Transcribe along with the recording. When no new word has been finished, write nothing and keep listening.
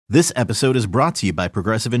This episode is brought to you by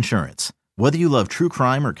Progressive Insurance. Whether you love true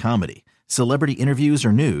crime or comedy, celebrity interviews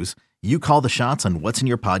or news, you call the shots on what's in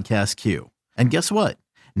your podcast queue. And guess what?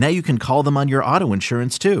 Now you can call them on your auto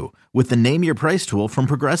insurance too with the Name Your Price tool from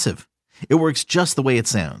Progressive. It works just the way it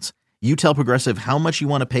sounds. You tell Progressive how much you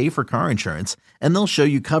want to pay for car insurance, and they'll show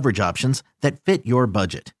you coverage options that fit your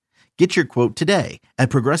budget. Get your quote today at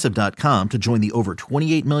Progressive.com to join the over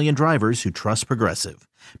 28 million drivers who trust Progressive.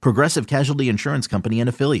 Progressive Casualty Insurance Company and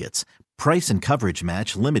Affiliates. Price and coverage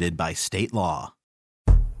match limited by state law.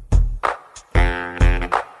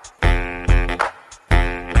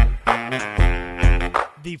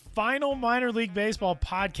 The final minor league baseball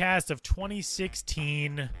podcast of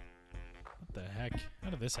 2016. What the heck? How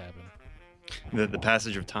did this happen? The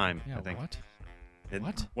passage of time, Yeah, I think. what? It,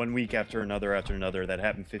 What? 1 week after another. That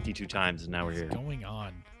happened 52 times, and now we're here. What's going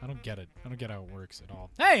on? I don't get it. I don't get how it works at all.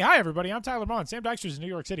 Hey, hi everybody. I'm Tyler Braun. Sam Dykstra is in New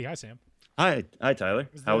York City. Hi, Sam. Hi, Tyler.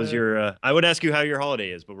 How was your? I would ask you how your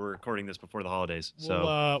holiday is, but we're recording this before the holidays,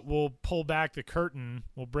 so We'll pull back the curtain.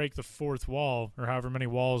 We'll break the fourth wall, or however many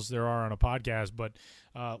walls there are on a podcast. But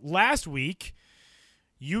last week,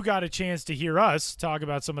 you got a chance to hear us talk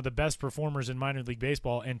about some of the best performers in minor league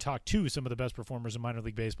baseball and talk to some of the best performers in minor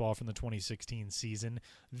league baseball from the 2016 season.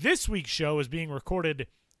 This week's show is being recorded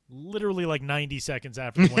literally like 90 seconds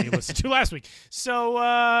after the one you listened to last week. So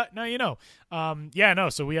now you know.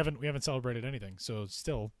 So we haven't celebrated anything. So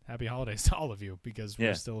still happy holidays to all of you because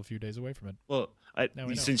we're still a few days away from it. well, Now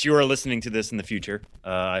we know. since you are listening to this in the future,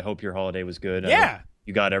 I hope your holiday was good. Yeah.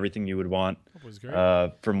 You got everything you would want Hope it was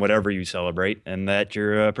great. from whatever you celebrate, and that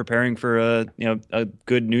you're preparing for a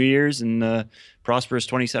good New Year's and prosperous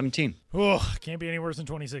 2017. Oh, can't be any worse than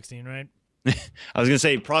 2016, right? I was gonna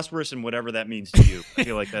say prosperous and whatever that means to you. I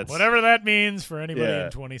feel like that's Whatever that means for anybody Yeah.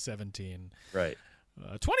 in 2017. right.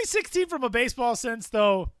 2016 from a baseball sense,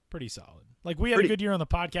 though, pretty solid. Like, we had a Pretty- good year on the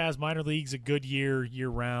podcast. Minor leagues, a good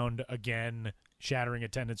year-round. Again, shattering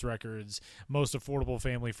attendance records, most affordable,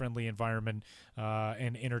 family-friendly environment,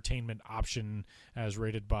 and entertainment option as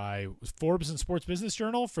rated by Forbes and Sports Business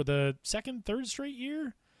Journal for the third straight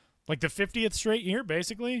year? Like the 50th straight year,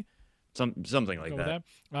 basically? Something like Go with that.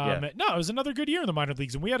 No, it was another good year in the minor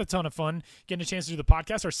leagues, and we had a ton of fun getting a chance to do the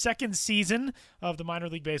podcast. Our second season of the Minor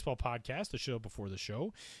League Baseball podcast, the show before the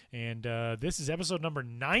show. And this is episode number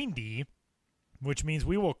 90, which means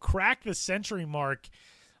we will crack the century mark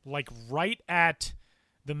like right at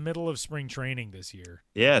the middle of spring training this year.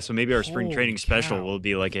 Yeah, so maybe our spring Holy training special cow. will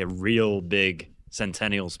be like a real big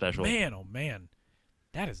centennial special. Man, oh man,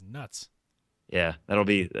 that is nuts. Yeah, that'll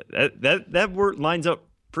be that word lines up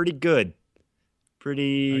pretty good.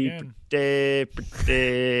 Pretty Again. good.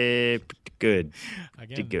 Again,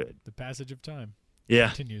 Pretty good. the passage of time. Yeah.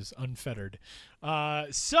 Continues unfettered.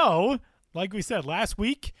 So, like we said last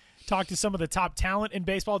week, talked to some of the top talent in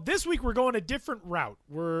baseball. This week, we're going a different route.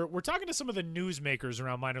 We're talking to some of the newsmakers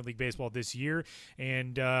around minor league baseball this year.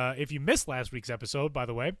 And if you missed last week's episode, by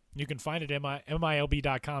the way, you can find it at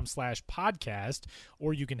milb.com/podcast,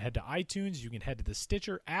 or you can head to iTunes. You can head to the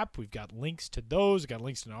Stitcher app. We've got links to those. We've got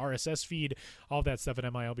links to an RSS feed, all that stuff at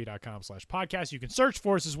milb.com/podcast. You can search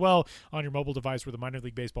for us as well on your mobile device with the Minor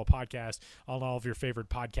League Baseball Podcast on all of your favorite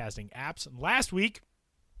podcasting apps. And last week,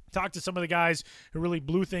 talked to some of the guys who really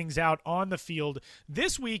blew things out on the field.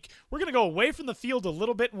 This week, we're going to go away from the field a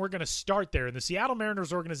little bit, and we're going to start there in the Seattle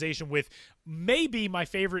Mariners organization with maybe my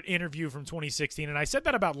favorite interview from 2016. And I said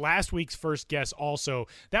that about last week's first guest also.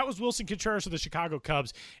 That was Wilson Contreras of the Chicago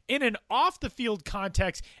Cubs. In an off-the-field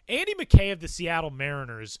context, Andy McKay of the Seattle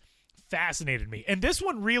Mariners fascinated me. And this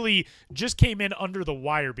one really just came in under the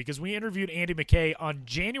wire because we interviewed Andy McKay on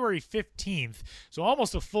January 15th, so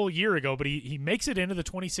almost a full year ago, but he makes it into the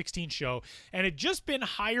 2016 show and had just been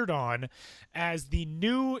hired on as the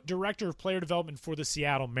new director of player development for the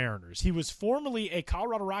Seattle Mariners. He was formerly a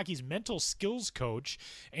Colorado Rockies mental skills coach,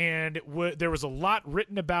 and there was a lot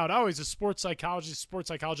written about, he's a sports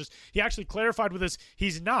psychologist. He actually clarified with us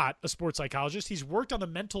he's not a sports psychologist. He's worked on the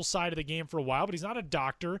mental side of the game for a while, but he's not a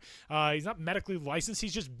doctor. He's not medically licensed.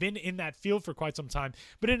 He's just been in that field for quite some time.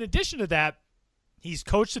 But in addition to that, he's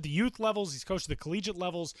coached at the youth levels. He's coached at the collegiate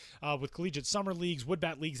levels with collegiate summer leagues,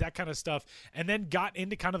 woodbat leagues, that kind of stuff, and then got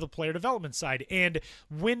into kind of the player development side. And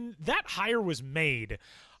when that hire was made,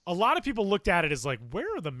 a lot of people looked at it as like,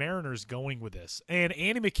 where are the Mariners going with this? And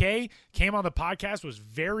Andy McKay came on the podcast, was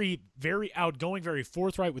very, very outgoing, very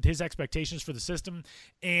forthright with his expectations for the system.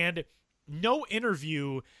 And no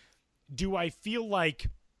interview do I feel like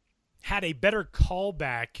had a better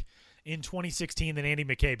callback in 2016 than Andy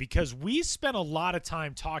McKay, because we spent a lot of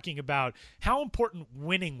time talking about how important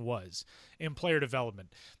winning was in player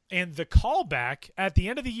development. And the callback at the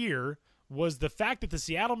end of the year was the fact that the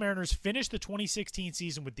Seattle Mariners finished the 2016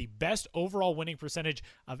 season with the best overall winning percentage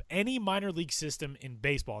of any minor league system in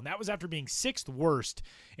baseball. And that was after being sixth worst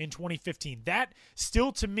in 2015. That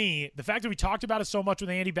still, to me, the fact that we talked about it so much with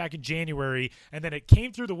Andy back in January and then it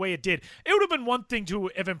came through the way it did, it would have been one thing to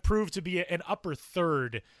have improved to be an upper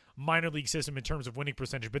third minor league system in terms of winning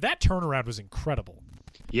percentage. But that turnaround was incredible.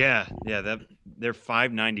 Yeah. Their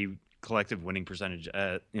 590 collective winning percentage,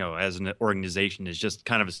 as an organization is just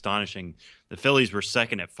kind of astonishing. The Phillies were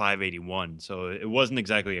second at 581, so it wasn't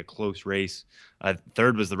exactly a close race.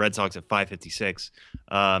 Third was the Red Sox at 556.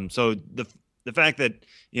 So the fact that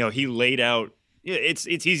he laid out, it's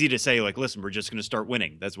easy to say like, listen, we're just going to start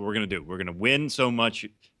winning. That's what we're going to do. We're going to win so much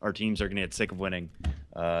our teams are going to get sick of winning.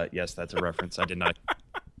 Yes, that's a reference. I did not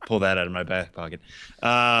pull that out of my back pocket.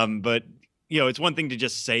 But it's one thing to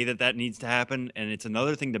just say that needs to happen, and it's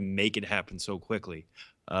another thing to make it happen so quickly.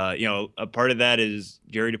 A part of that is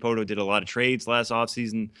Jerry Dipoto did a lot of trades last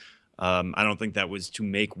offseason. I don't think that was to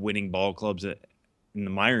make winning ball clubs in the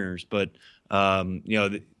minors, but when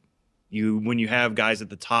you have guys at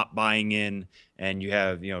the top buying in and you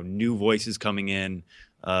have new voices coming in,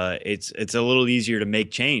 it's a little easier to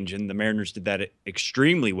make change, and the Mariners did that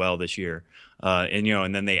extremely well this year.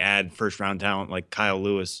 And then they add first round talent like Kyle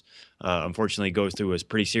Lewis. Unfortunately goes through a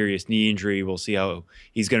pretty serious knee injury. We'll see how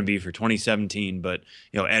he's going to be for 2017. But,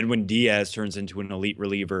 Edwin Diaz turns into an elite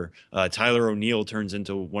reliever. Tyler O'Neill turns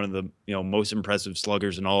into one of the, most impressive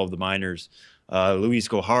sluggers in all of the minors. Luis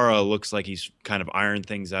Gohara looks like he's kind of ironed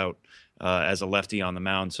things out as a lefty on the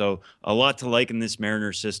mound. So a lot to like in this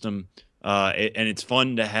Mariners system. And it's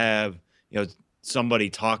fun to have, somebody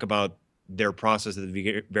talk about their process at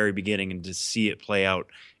the very beginning and to see it play out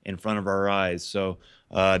in front of our eyes. So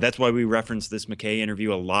that's why we reference this McKay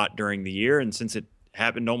interview a lot during the year. And since it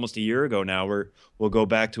happened almost a year ago now, we'll go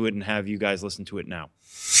back to it and have you guys listen to it now.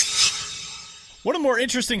 One of the more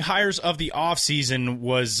interesting hires of the offseason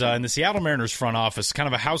was in the Seattle Mariners front office. Kind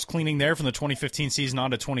of a house cleaning there from the 2015 season on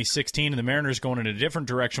to 2016, and the Mariners going in a different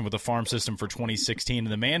direction with the farm system for 2016.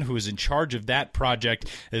 And the man who is in charge of that project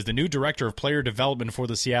is the new director of player development for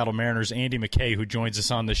the Seattle Mariners, Andy McKay, who joins us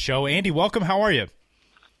on the show. Andy, welcome. How are you?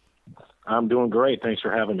 I'm doing great. Thanks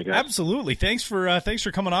for having me, guys. Absolutely. Thanks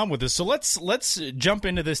for coming on with us. So let's jump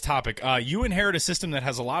into this topic. You inherit a system that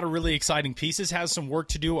has a lot of really exciting pieces, has some work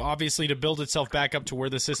to do, obviously, to build itself back up to where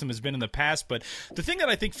the system has been in the past. But the thing that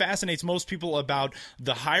I think fascinates most people about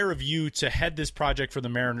the hire of you to head this project for the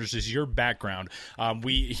Mariners is your background.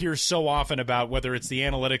 We hear so often about whether it's the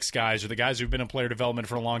analytics guys or the guys who've been in player development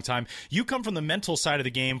for a long time. You come from the mental side of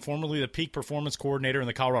the game, formerly the peak performance coordinator in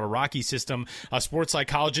the Colorado Rockies system, a sports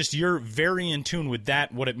psychologist. You're very in tune with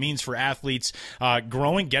that, what it means for athletes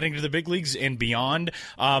growing, getting to the big leagues and beyond.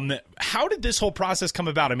 How did this whole process come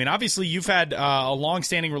about? I mean, obviously you've had a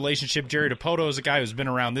long-standing relationship. Jerry Dipoto is a guy who's been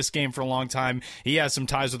around this game for a long time. He has some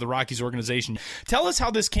ties with the Rockies organization. Tell us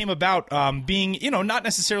how this came about, being, not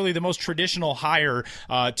necessarily the most traditional hire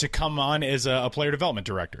to come on as a player development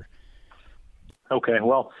director. Okay,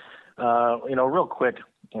 well, real quick,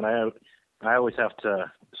 and I always have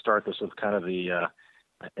to start this with kind of the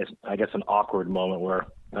I guess an awkward moment where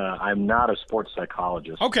I'm not a sports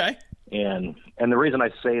psychologist. Okay. And the reason I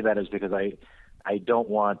say that is because I don't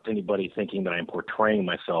want anybody thinking that I'm portraying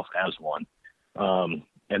myself as one.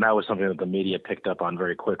 And that was something that the media picked up on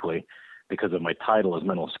very quickly because of my title as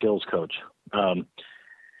mental skills coach.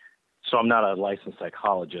 So I'm not a licensed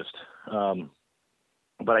psychologist.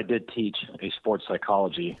 But I did teach a sports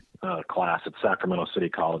psychology class at Sacramento City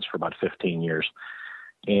College for about 15 years.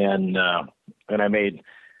 And I made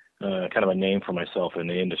kind of a name for myself in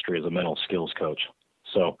the industry as a mental skills coach.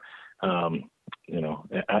 So,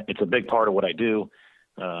 it's a big part of what I do.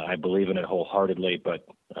 I believe in it wholeheartedly, but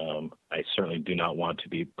I certainly do not want to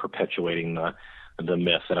be perpetuating the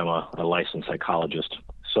myth that I'm a licensed psychologist.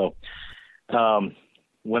 So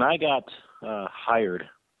when I got hired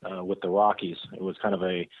with the Rockies, it was kind of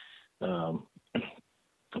a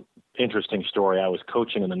interesting story. I was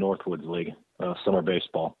coaching in the Northwoods League, summer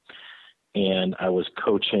baseball, and I was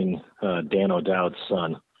coaching Dan O'Dowd's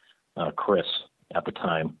son, Chris, at the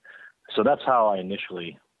time. So that's how I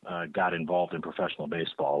initially got involved in professional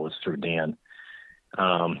baseball, was through Dan.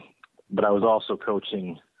 But I was also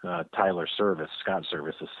coaching Tyler Service, Scott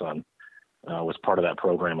Service's son, was part of that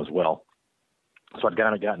program as well. So I'd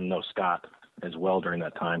kind of gotten to know Scott as well during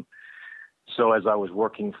that time. So as I was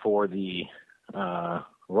working for the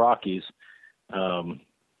Rockies,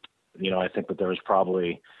 I think that there was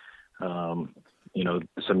probably,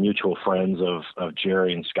 some mutual friends of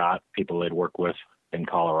Jerry and Scott, people they'd worked with in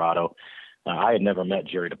Colorado. I had never met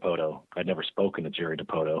Jerry Dipoto. I'd never spoken to Jerry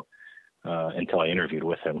Dipoto until I interviewed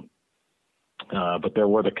with him. But there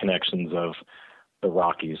were the connections of the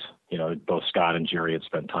Rockies. Both Scott and Jerry had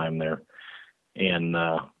spent time there. And,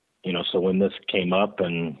 so when this came up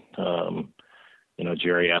and,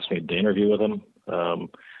 Jerry asked me to interview with him,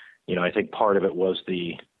 I think part of it was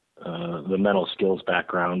the mental skills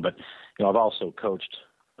background, but, I've also coached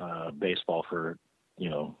baseball for,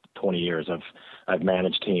 20 years. I've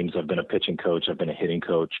managed teams. I've been a pitching coach. I've been a hitting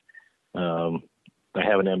coach. I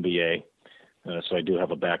have an MBA. So I do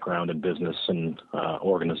have a background in business and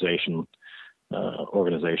organizational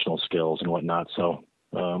skills and whatnot. So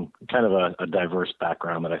kind of a diverse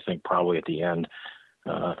background that I think probably at the end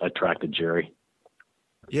attracted Jerry.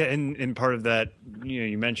 Yeah, and part of that,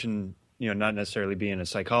 you mentioned, not necessarily being a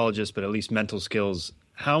psychologist, but at least mental skills.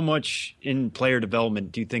 How much in player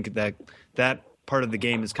development do you think that part of the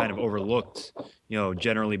game is kind of overlooked,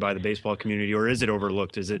 generally by the baseball community, or is it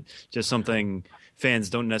overlooked? Is it just something fans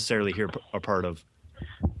don't necessarily hear a part of?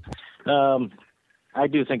 I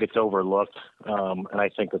do think it's overlooked, and I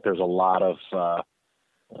think that there's a lot of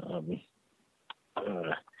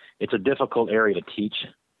it's a difficult area to teach.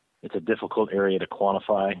 It's a difficult area to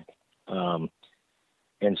quantify,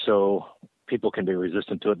 and so people can be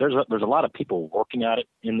resistant to it. There's a lot of people working at it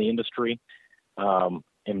in the industry,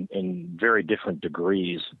 in very different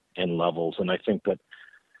degrees and levels, and I think that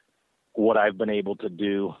what I've been able to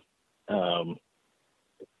do,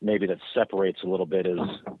 maybe that separates a little bit, is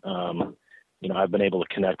I've been able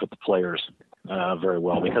to connect with the players very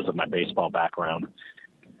well because of my baseball background.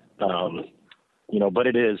 But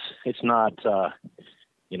it's not 10%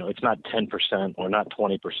 or not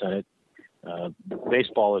 20%.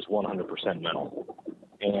 Baseball is 100% mental,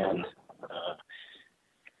 and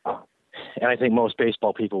I think most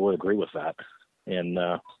baseball people would agree with that. And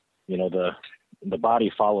the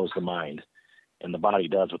body follows the mind, and the body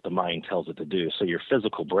does what the mind tells it to do. So your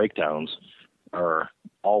physical breakdowns are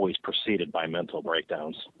always preceded by mental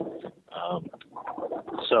breakdowns.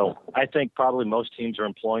 So I think probably most teams are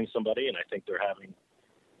employing somebody, and I think they're having,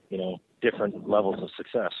 different levels of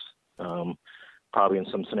success. Probably in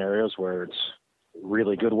some scenarios where it's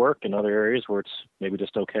really good work, in other areas where it's maybe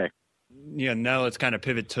just okay. Yeah, now let's kind of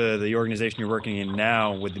pivot to the organization you're working in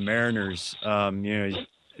now with the Mariners.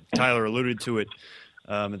 Tyler alluded to it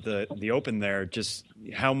at the open there, just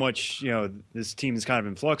how much, this team is kind of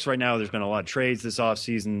in flux right now. There's been a lot of trades this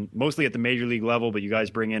offseason, mostly at the major league level, but you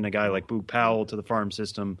guys bring in a guy like Boog Powell to the farm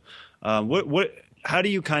system. How do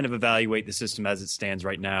you kind of evaluate the system as it stands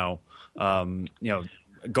right now,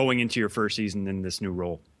 going into your first season in this new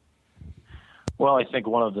role? Well, I think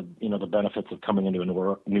one of the benefits of coming into a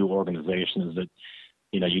new organization is that,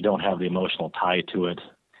 you don't have the emotional tie to it.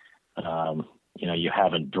 You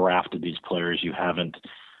haven't drafted these players. You haven't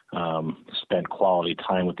spent quality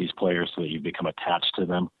time with these players so that you've become attached to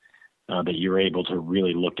them, that you're able to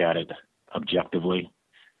really look at it objectively.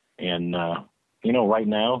 And, right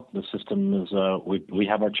now the system is, we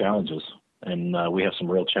have our challenges, and we have some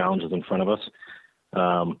real challenges in front of us.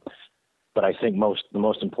 But I think the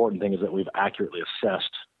most important thing is that we've accurately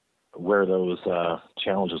assessed where those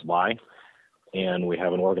challenges lie, and we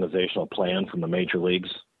have an organizational plan from the major leagues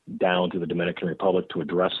down to the Dominican Republic to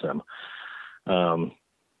address them.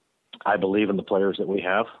 I believe in the players that we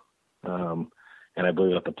have, and I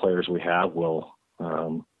believe that the players we have will,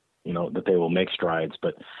 that they will make strides.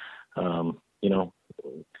 But,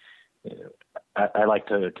 I like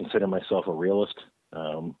to consider myself a realist.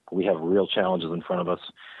 We have real challenges in front of us.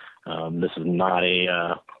 This is not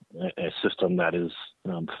a system that is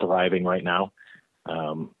thriving right now.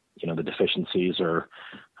 The deficiencies are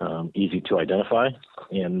easy to identify,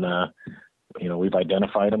 and we've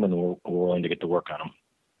identified them, and we're willing to get to work on them.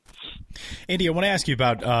 Andy, I want to ask you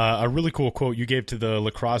about a really cool quote you gave to the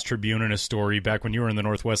Lacrosse Tribune in a story back when you were in the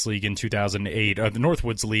Northwest League in 2008, the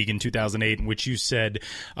Northwoods League in 2008, in which you said,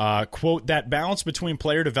 quote, "That balance between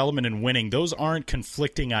player development and winning, those aren't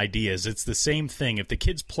conflicting ideas. It's the same thing. If the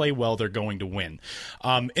kids play well, they're going to win."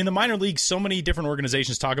 In the minor leagues, so many different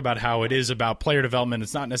organizations talk about how it is about player development.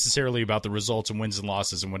 It's not necessarily about the results and wins and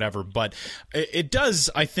losses and whatever, but it does,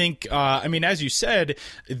 I think, as you said,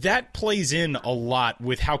 that plays in a lot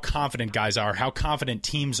with how confident guys are, how confident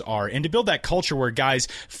teams are, and to build that culture where guys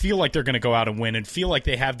feel like they're going to go out and win and feel like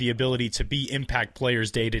they have the ability to be impact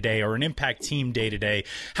players day to day or an impact team day to day.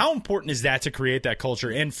 How important is that to create that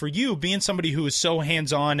culture? And for you, being somebody who is so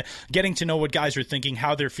hands-on, getting to know what guys are thinking,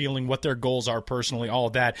 how they're feeling, what their goals are personally, all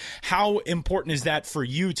of that, how important is that for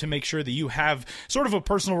you to make sure that you have sort of a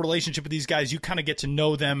personal relationship with these guys? You kind of get to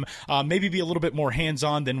know them, maybe be a little bit more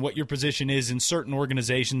hands-on than what your position is in certain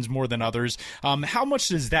organizations more than others. How much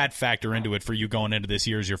does that factor into it for you going into this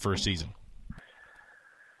year as your first season?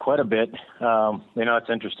 Quite a bit. It's an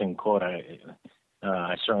interesting quote. I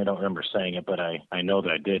certainly don't remember saying it, but I know that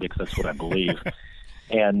I did because that's what I believe.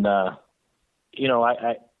 And, I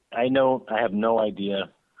know I have no idea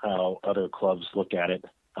how other clubs look at it.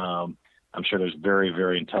 I'm sure there's very,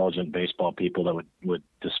 very intelligent baseball people that would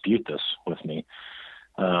dispute this with me.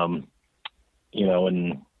 And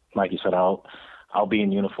like you said, I'll be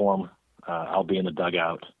in uniform. I'll be in the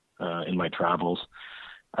dugout in my travels.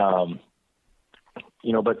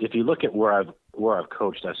 But if you look at where I've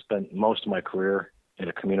coached, I spent most of my career at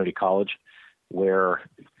a community college where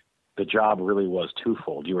the job really was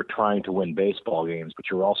twofold. You were trying to win baseball games, but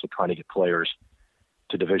you were also trying to get players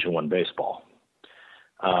to Division I baseball.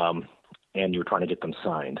 And you were trying to get them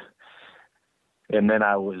signed. And then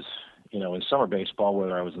I was, in summer baseball,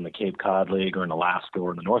 whether I was in the Cape Cod League or in Alaska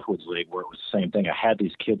or in the Northwoods League, where it was the same thing. I had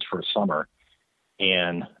these kids for a summer,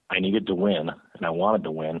 and I needed to win, and I wanted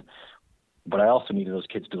to win, but I also needed those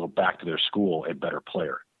kids to go back to their school a better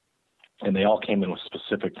player. And they all came in with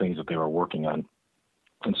specific things that they were working on.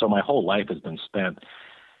 And so my whole life has been spent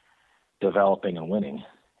developing and winning.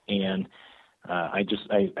 And I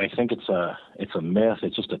think it's a myth.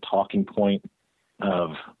 It's just a talking point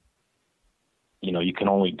of, you can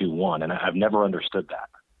only do one. And I've never understood that.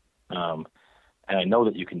 And I know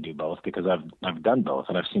that you can do both because I've done both,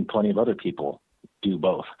 and I've seen plenty of other people do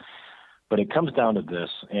both. But it comes down to this,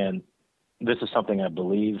 and this is something I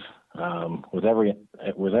believe with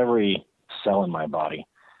every cell in my body.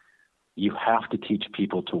 You have to teach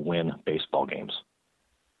people to win baseball games.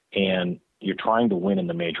 And you're trying to win in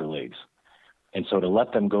the major leagues. And so to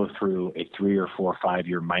let them go through a 3 or 4 or 5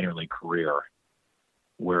 year minor league career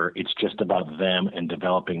where it's just about them and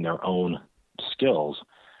developing their own skills,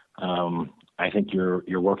 I think you're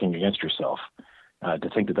working against yourself. To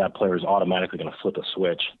think that player is automatically going to flip a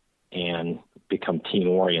switch and become team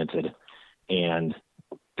oriented and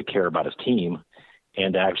to care about his team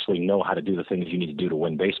and to actually know how to do the things you need to do to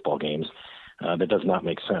win baseball games, that does not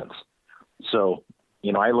make sense. So,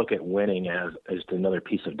 I look at winning as another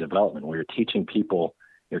piece of development where you're teaching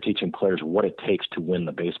players what it takes to win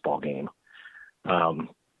the baseball game.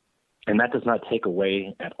 And that does not take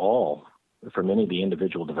away at all from any of the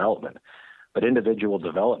individual development. But individual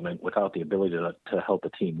development without the ability to help the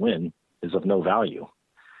team win is of no value.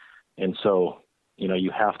 And so,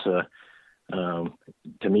 you have to,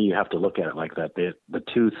 to me, you have to look at it like that.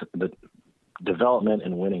 The development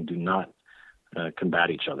and winning do not combat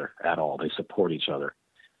each other at all. They support each other.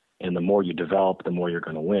 And the more you develop, the more you're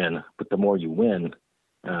going to win. But the more you win,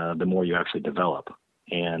 the more you actually develop.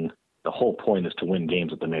 And the whole point is to win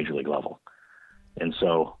games at the major league level. And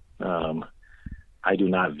so I do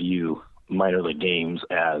not view minor league games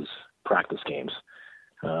as practice games.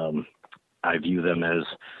 I view them as,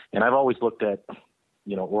 and I've always looked at,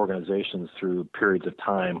 organizations through periods of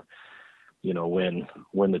time,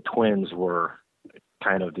 when the Twins were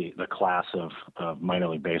kind of the class of minor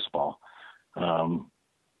league baseball.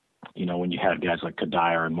 When you had guys like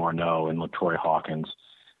Kadire and Morneau and LaTroy Hawkins,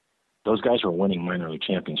 those guys were winning minor league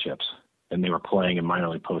championships and they were playing in minor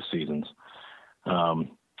league postseasons.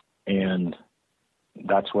 And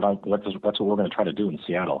that's what we're going to try to do in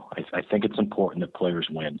Seattle. I think it's important that players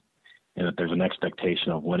win and that there's an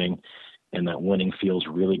expectation of winning and that winning feels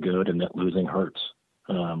really good and that losing hurts,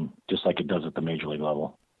 just like it does at the major league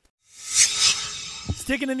level.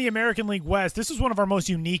 Sticking in the American League West, this is one of our most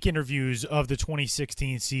unique interviews of the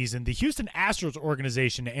 2016 season. The Houston Astros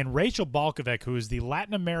organization and Rachel Balkovec, who is the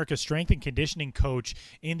Latin America strength and conditioning coach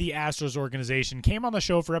in the Astros organization, came on the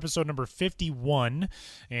show for episode number 51,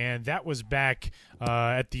 and that was back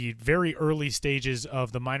at the very early stages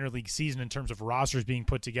of the minor league season in terms of rosters being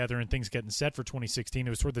put together and things getting set for 2016. It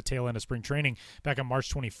was toward the tail end of spring training back on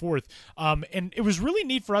March 24th. And it was really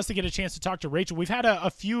neat for us to get a chance to talk to Rachel. We've had a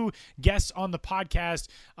few guests on the podcast.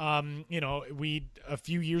 We a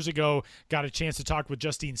few years ago got a chance to talk with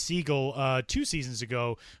Justine Siegel 2 seasons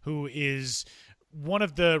ago, who is one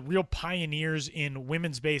of the real pioneers in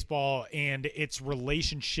women's baseball and its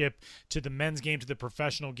relationship to the men's game, to the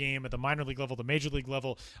professional game at the minor league level, the major league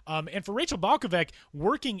level. And for Rachel Balkovec,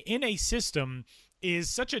 working in a system is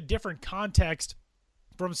such a different context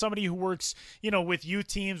from somebody who works, with youth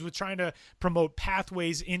teams, with trying to promote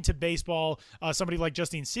pathways into baseball, somebody like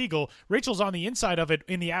Justine Siegel. Rachel's on the inside of it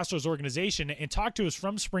in the Astros organization and talked to us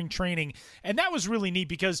from spring training. And that was really neat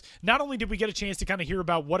because not only did we get a chance to kind of hear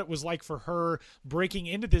about what it was like for her breaking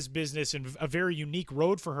into this business and a very unique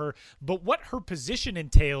road for her, but what her position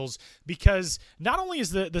entails, because not only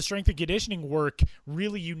is the strength and conditioning work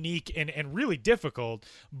really unique and really difficult,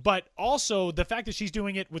 but also the fact that she's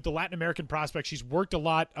doing it with the Latin American prospects. She's worked a lot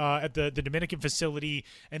lot at the Dominican facility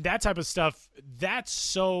and that type of stuff. That's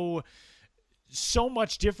so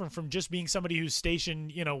much different from just being somebody who's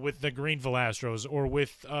stationed, with the Greenville Astros or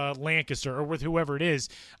with Lancaster or with whoever it is.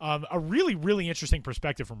 A really, really interesting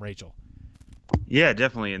perspective from Rachel. Yeah,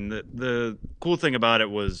 definitely. And the cool thing about it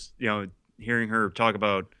was, hearing her talk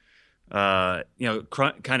about,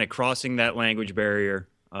 kind of crossing that language barrier,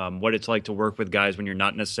 what it's like to work with guys when you're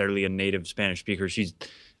not necessarily a native Spanish speaker. She's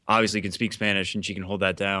obviously can speak Spanish and she can hold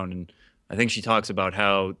that down. And I think she talks about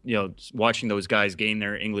how, watching those guys gain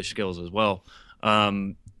their English skills as well.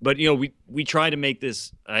 But, we try to make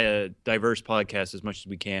this a diverse podcast as much as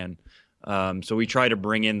we can. So we try to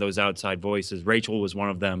bring in those outside voices. Rachel was one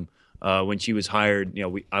of them. When she was hired,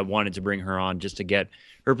 I wanted to bring her on just to get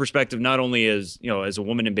her perspective, not only as, as a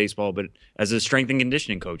woman in baseball, but as a strength and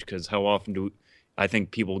conditioning coach, because how often do I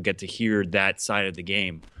think people get to hear that side of the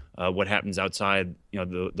game, what happens outside,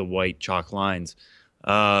 the white chalk lines.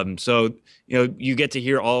 So, you get to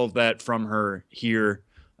hear all of that from her here.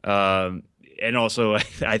 And also,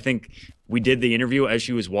 I think we did the interview as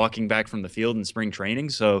she was walking back from the field in spring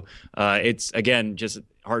training. So it's, again, just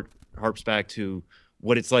harps back to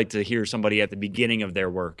what it's like to hear somebody at the beginning of their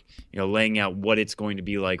work, laying out what it's going to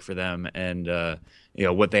be like for them and,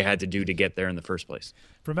 what they had to do to get there in the first place.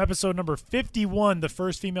 From episode number 51, the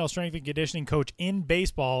first female strength and conditioning coach in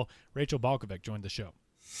baseball, Rachel Balkovec joined the show.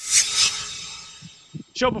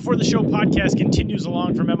 Show Before the Show podcast continues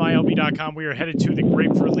along from MILB.com. We are headed to the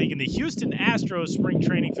Grapefruit League in the Houston Astros spring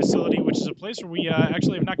training facility, which is a place where we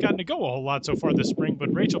actually have not gotten to go a whole lot so far this spring.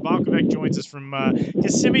 But Rachel Balkovec joins us from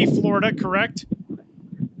Kissimmee, Florida, correct?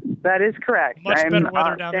 That is correct. Much I'm, better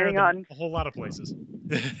weather down there than on, a whole lot of places.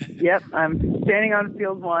 Yep, I'm standing on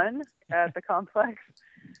field 1 at the complex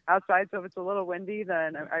outside, so if it's a little windy,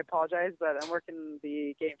 then I apologize, but I'm working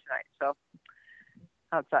the game tonight, so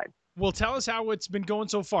outside. Well, tell us how it's been going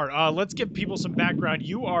so far. Let's give people some background.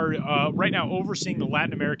 You are right now overseeing the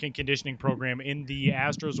Latin American conditioning program in the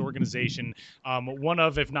Astros organization, one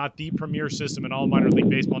of, if not the premier system in all minor league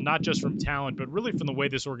baseball, not just from talent, but really from the way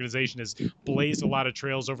this organization has blazed a lot of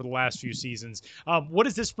trails over the last few seasons. What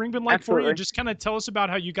has this spring been like Absolutely. for you? And just kind of tell us about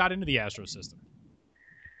how you got into the Astros system.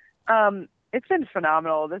 It's been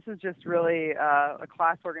phenomenal. This is just really a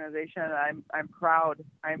class organization. I'm proud.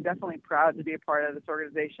 I'm definitely proud to be a part of this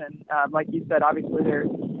organization. Like you said, obviously they're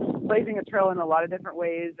blazing a trail in a lot of different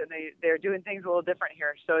ways, and they're doing things a little different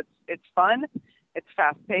here. So it's fun. It's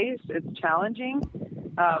fast paced. It's challenging,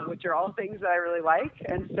 which are all things that I really like.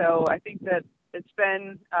 And so I think that it's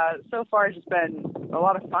been so far it's just been a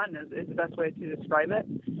lot of fun is the best way to describe it.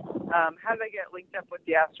 How did I get linked up with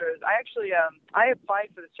the Astros? I actually I applied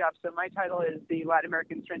for this job. So my title is the Latin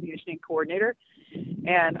American Strength and Conditioning Coordinator,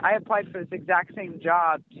 and I applied for this exact same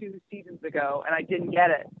job 2 seasons ago, and I didn't get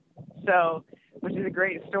it. So, which is a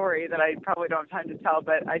great story that I probably don't have time to tell.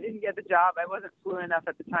 But I didn't get the job. I wasn't fluent enough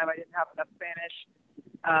at the time. I didn't have enough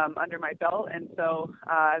Spanish under my belt, and so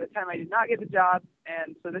at the time I did not get the job.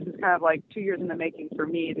 And so this is kind of like 2 years in the making for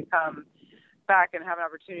me to come back and have an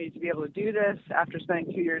opportunity to be able to do this after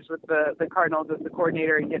spending 2 years with the Cardinals as the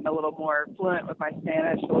coordinator and getting a little more fluent with my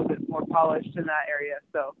Spanish, a little bit more polished in that area.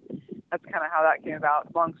 So that's kind of how that came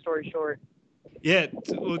about. Long story short. Yeah,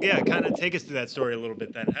 well, kind of take us through that story a little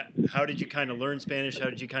bit then. How did you kind of learn Spanish? How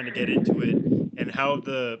did you kind of get into it? And how have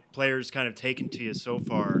the players kind of taken to you so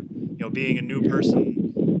far? Being a new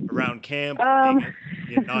person around camp,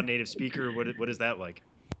 being a non-native speaker, what is that like?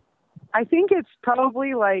 I think it's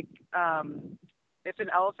probably like if an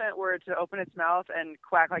elephant were to open its mouth and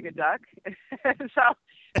quack like a duck. So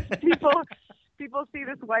people see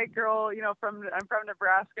this white girl, I'm from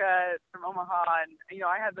Nebraska, from Omaha, and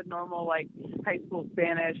I had the normal like high school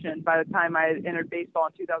Spanish, and by the time I entered baseball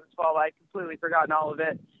in 2012, I'd completely forgotten all of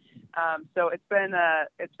it. So it's been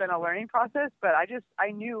a learning process, but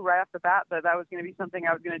I knew right off the bat that was going to be something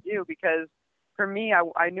I was going to do, because for me,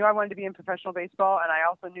 I knew I wanted to be in professional baseball, and I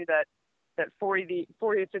also knew that 40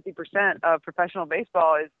 to 50% of professional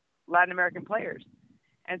baseball is Latin American players.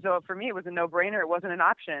 And so for me, it was a no-brainer. It wasn't an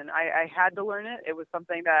option. I had to learn it. It was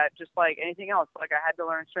something that, just like anything else, like I had to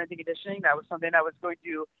learn strength and conditioning. That was something that was going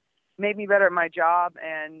to make me better at my job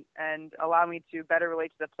and allow me to better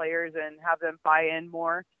relate to the players and have them buy in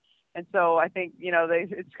more. And so I think,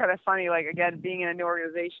 it's kind of funny, like, again, being in a new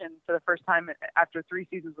organization for the first time after 3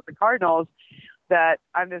 seasons with the Cardinals, that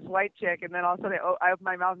I'm this white chick, and then all of a sudden I open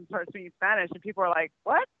my mouth and start speaking Spanish, and people are like,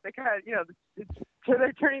 what? They kind of, so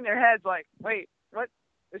they're turning their heads like, wait, what?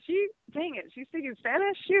 Is she? Dang it, she's speaking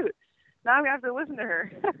Spanish? Shoot. Now I'm going to have to listen to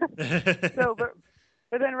her. So,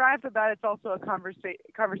 but then right after that, it's also a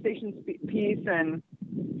conversation piece, and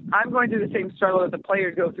I'm going through the same struggle that the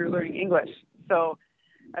players go through learning English. So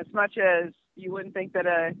as much as you wouldn't think that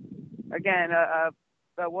a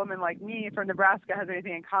woman like me from Nebraska has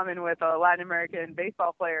anything in common with a Latin American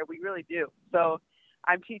baseball player, we really do. So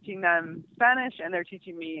I'm teaching them Spanish and they're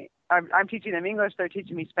teaching me, I'm teaching them English, they're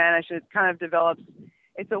teaching me Spanish. It kind of develops,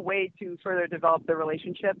 it's a way to further develop the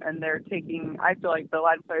relationship, and I feel like the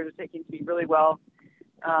Latin players are taking to me really well.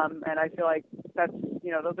 And I feel like that's,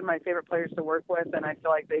 those are my favorite players to work with. And I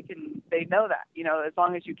feel like they know that, as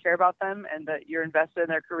long as you care about them and that you're invested in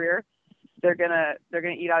their career, they're going to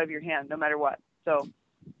eat out of your hand no matter what. So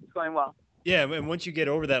it's going well. Yeah. And once you get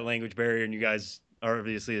over that language barrier and you guys are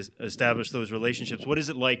obviously established those relationships, what is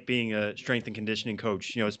it like being a strength and conditioning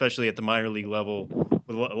coach, especially at the minor league level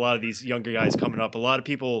with a lot of these younger guys coming up? A lot of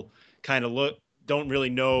people kind of don't really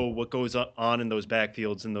know what goes on in those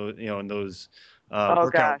backfields and those, in those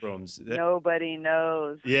workout rooms. Nobody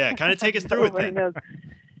knows. Yeah. Kind of take us through it then. Knows.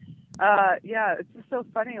 Yeah, it's just so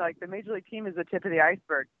funny. Like, the major league team is the tip of the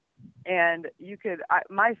iceberg. And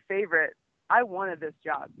my favorite, I wanted this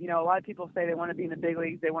job. A lot of people say they want to be in the big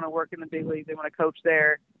leagues, they want to work in the big leagues, they want to coach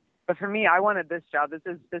there. But for me, I wanted this job. This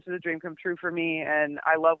is a dream come true for me, and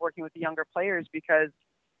I love working with the younger players because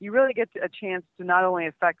you really get a chance to not only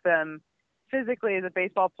affect them physically as a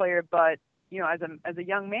baseball player, but as a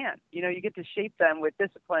young man, you get to shape them with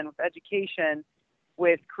discipline, with education,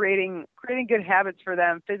 with creating good habits for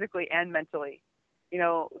them physically and mentally.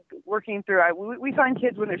 Working through, we find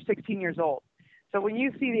kids when they're 16 years old. So when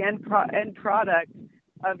you see the end product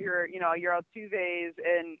of your Altuves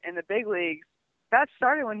in the big leagues, that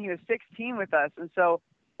started when he was 16 with us. And so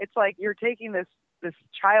it's like you're taking this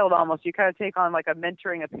child almost, you kind of take on like a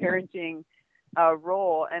mentoring, a parenting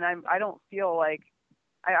role. And I don't feel like,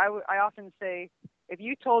 I often say, if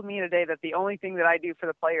you told me today that the only thing that I do for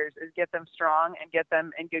the players is get them strong and get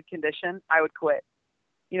them in good condition, I would quit.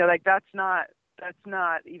 That's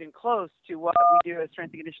not even close to what we do as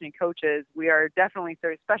strength and conditioning coaches. We are definitely,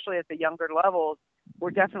 especially at the younger levels, we're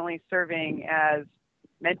definitely serving as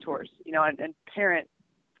mentors, and parent,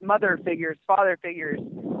 mother figures, father figures,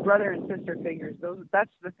 brother and sister figures. That's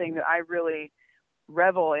the thing that I really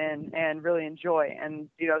revel in and really enjoy. And,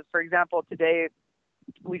 for example, today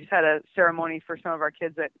we just had a ceremony for some of our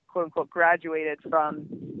kids that quote unquote graduated from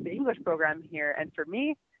the English program here. And for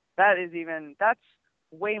me, that's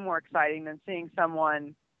way more exciting than seeing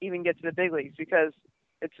someone even get to the big leagues, because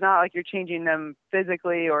it's not like you're changing them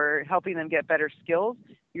physically or helping them get better skills.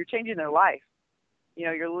 You're changing their life.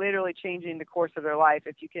 You're literally changing the course of their life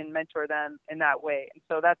if you can mentor them in that way. And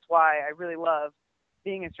so that's why I really love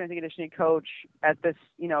being a strength and conditioning coach at this,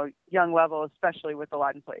 young level, especially with the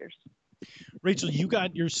Latin players. Rachel, you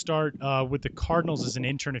got your start with the Cardinals as an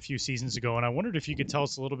intern a few seasons ago, and I wondered if you could tell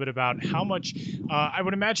us a little bit about how much, I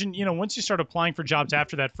would imagine, once you start applying for jobs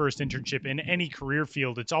after that first internship in any career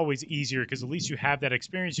field, it's always easier because at least you have that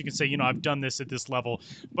experience. You can say, I've done this at this level.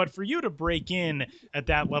 But for you to break in at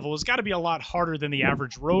that level has got to be a lot harder than the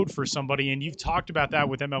average road for somebody, and you've talked about that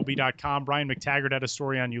with MLB.com. Brian McTaggart had a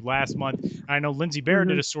story on you last month. I know Lindsey Barrett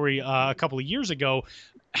did a story a couple of years ago.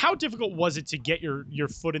 How difficult was it to get your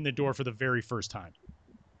foot in the door for the very first time?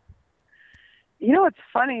 What's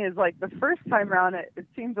funny is, like, the first time around, it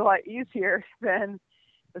seems a lot easier than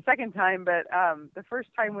the second time. But the first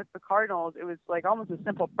time with the Cardinals, it was like almost a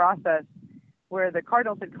simple process where the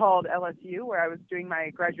Cardinals had called LSU, where I was doing my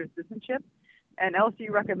graduate assistantship, and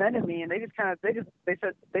LSU recommended me, and they said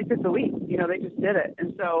the leap. They just did it.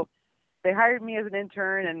 And so they hired me as an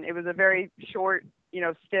intern, and it was a very short,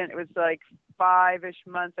 stint. It was like 5-ish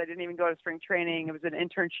months. I didn't even go to spring training. It was an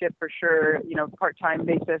internship for sure, part-time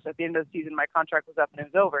basis. At the end of the season, my contract was up and it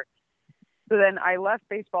was over. So then I left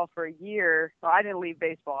baseball for a year. Well, I didn't leave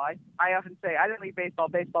baseball. I often say I didn't leave baseball.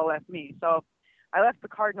 Baseball left me. So I left the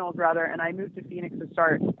Cardinals, rather, and I moved to Phoenix to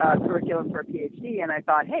start curriculum for a PhD. And I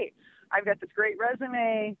thought, hey, I've got this great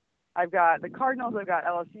resume. I've got the Cardinals. I've got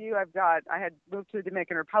LSU. I had moved to the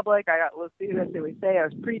Dominican Republic. I got Los Ciudades de Licey. I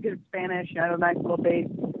was pretty good at Spanish. I had a nice little base.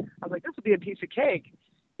 I was like, this would be a piece of cake.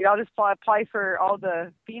 I'll just apply for all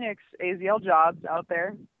the Phoenix AZL jobs out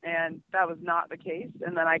there. And that was not the case.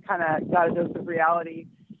 And then I kind of got a dose of reality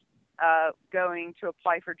going to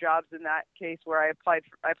apply for jobs in that case, where I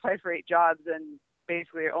applied for 8 jobs and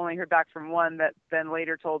basically only heard back from one that then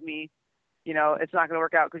later told me, it's not going to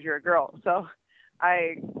work out because you're a girl. So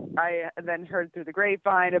I then heard through the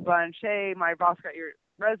grapevine a bunch, hey, my boss got your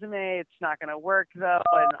resume. It's not going to work, though.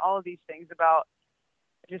 And all of these things about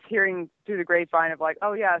just hearing through the grapevine of like,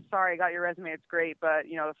 oh, yeah, sorry, I got your resume. It's great. But,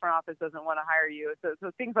 the front office doesn't want to hire you.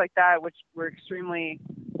 So things like that, which were extremely,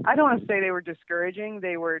 I don't want to say they were discouraging.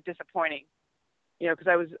 They were disappointing, because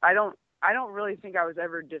I don't really think I was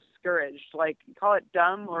ever discouraged. Like, call it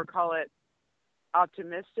dumb or call it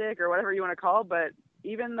optimistic or whatever you want to call it, but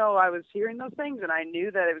even though I was hearing those things and I knew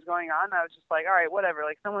that it was going on, I was just like, all right, whatever.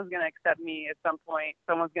 Like, someone's going to accept me at some point.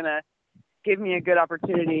 Someone's going to give me a good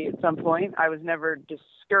opportunity at some point. I was never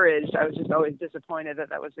discouraged. I was just always disappointed that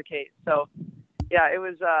that was the case. So, yeah, it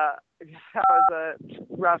was that was a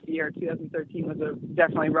rough year. 2013 was a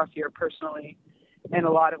definitely rough year personally in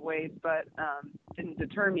a lot of ways, but didn't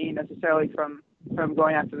deter me necessarily from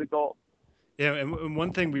going after the goal. Yeah, and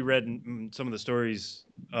one thing we read in some of the stories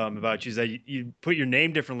about you is that you put your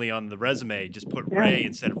name differently on the resume. Just put Ray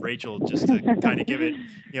instead of Rachel, just to kind of give it,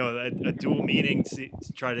 a dual meaning to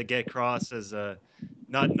try to get across as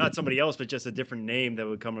not somebody else, but just a different name that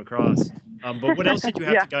would come across. But what else did you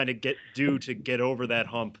have to kind of to get over that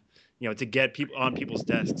hump? To get people on people's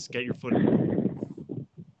desks, get your foot in the door.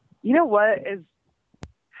 You know what is?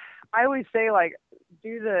 I always say, like,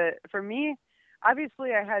 for me,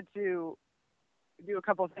 obviously I had to do a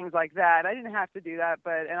couple of things like that. I didn't have to do that,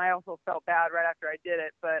 and I also felt bad right after I did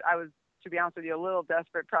it, but I was, to be honest with you, a little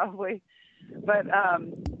desperate probably. But,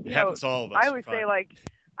 it happens to all of us. I always say, like,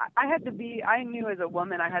 I knew as a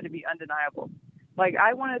woman I had to be undeniable. Like,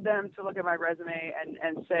 I wanted them to look at my resume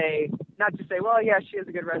and say, not just say, well, yeah, she has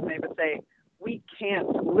a good resume, but say, we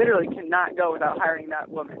literally cannot go without hiring that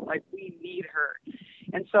woman. Like, we need her.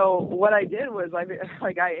 And so what I did was, I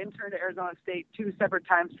interned at Arizona State 2 separate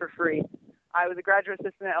times for free. I was a graduate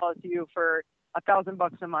assistant at LSU for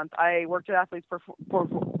 $1,000 a month. I worked at Athletes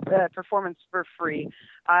Performance for free.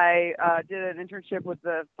 I did an internship with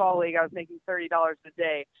the Fall League. I was making $30 a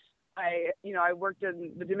day. I worked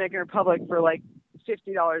in the Dominican Republic for like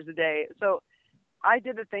 $50 a day. So I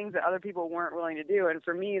did the things that other people weren't willing to do. And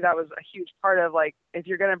for me, that was a huge part of, like, if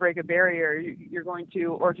you're going to break a barrier, you're going to,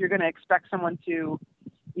 or if you're going to expect someone to,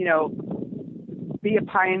 be a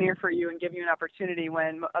pioneer for you and give you an opportunity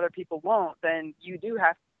when other people won't, then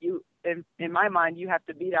in my mind, you have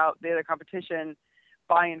to beat out the other competition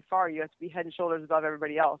by and far. You have to be head and shoulders above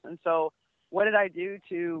everybody else. And so what did I do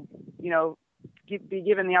to, be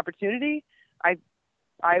given the opportunity? I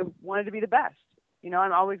wanted to be the best.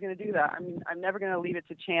 I'm always going to do that. I mean, I'm never going to leave it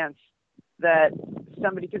to chance that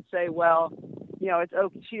somebody could say, well, it's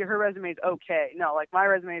okay. Her resume is okay. No, like, my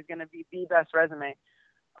resume is going to be the best resume.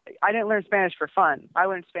 I didn't learn Spanish for fun. I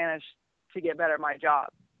learned Spanish to get better at my job.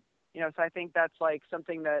 So I think that's, like,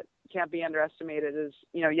 something that can't be underestimated is,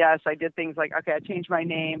 yes, I did things like, okay, I changed my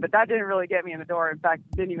name, but that didn't really get me in the door. In fact,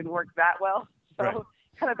 it didn't even work that well. So Right.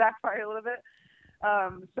 Kind of backfired a little bit.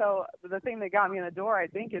 So the thing that got me in the door, I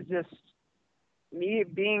think, is just me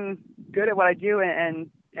being good at what I do and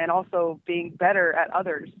also being better at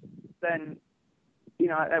others than,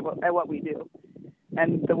 at what we do.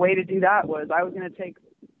 And the way to do that was I was going to take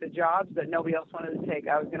the jobs that nobody else wanted to take.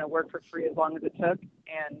 I was going to work for free as long as it took,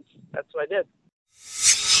 and that's what I did.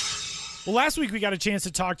 Well, last week we got a chance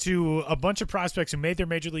to talk to a bunch of prospects who made their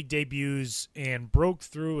major league debuts and broke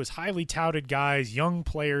through as highly touted guys, young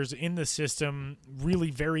players in the system,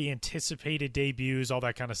 really very anticipated debuts, all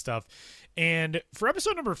that kind of stuff. And for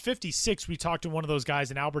episode number 56, we talked to one of those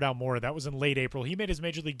guys in Albert Almora. That was in late April. He made his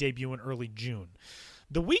major league debut in early June.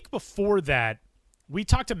 The week before that, we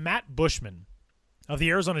talked to Matt Bushman of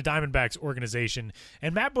the Arizona Diamondbacks organization,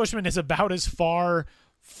 and Matt Bushman is about as far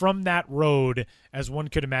from that road as one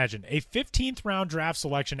could imagine. A 15th round draft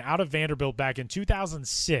selection out of Vanderbilt back in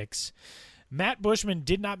 2006. Matt Bushman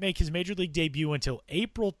did not make his major league debut until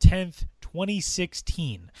April 10th,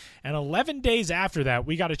 2016. And 11 days after that,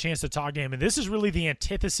 we got a chance to talk to him. And this is really the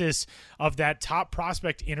antithesis of that top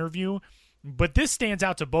prospect interview. But this stands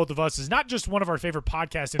out to both of us as not just one of our favorite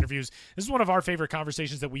podcast interviews. This is one of our favorite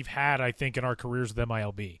conversations that we've had, I think, in our careers with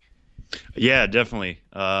MILB. Yeah, definitely.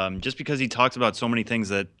 Just because he talks about so many things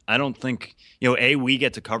that I don't think, we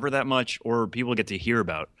get to cover that much or people get to hear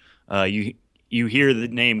about. You hear the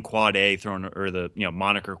name Quad A thrown, or the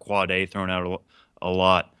moniker Quad A thrown out a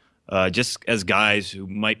lot, just as guys who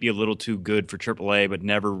might be a little too good for AAA but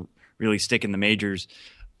never really stick in the majors.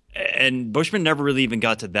 And Bushman never really even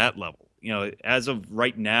got to that level. As of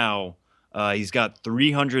right now, he's got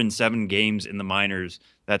 307 games in the minors.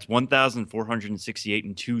 That's 1,468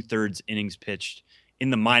 and 2/3 innings pitched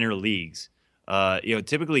in the minor leagues.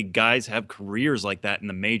 Typically guys have careers like that in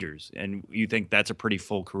the majors, and you think that's a pretty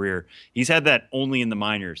full career. He's had that only in the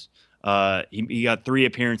minors. He got 3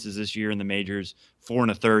 appearances this year in the majors, 4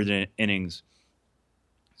 1/3 innings.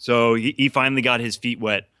 So he finally got his feet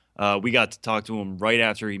wet. We got to talk to him right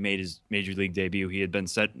after he made his major league debut. He had been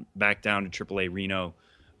sent back down to AAA Reno.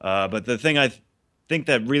 But the thing I think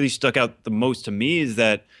that really stuck out the most to me is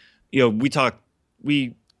that,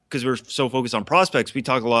 we because we're so focused on prospects, we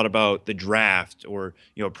talk a lot about the draft or,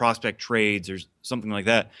 prospect trades or something like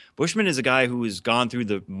that. Bushman is a guy who has gone through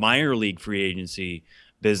the minor league free agency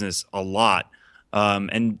business a lot.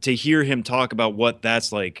 And to hear him talk about what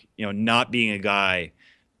that's like, not being a guy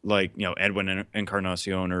like, Edwin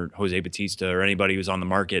Encarnacion or Jose Batista or anybody who's on the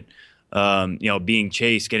market, being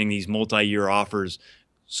chased, getting these multi-year offers.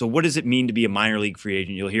 So what does it mean to be a minor league free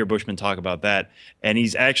agent? You'll hear Bushman talk about that. And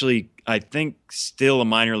he's actually, I think, still a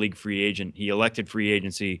minor league free agent. He elected free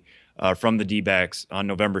agency from the D-backs on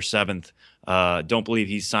November 7th. Don't believe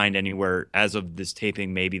he's signed anywhere as of this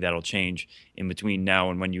taping. Maybe that'll change in between now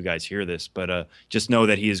and when you guys hear this. But just know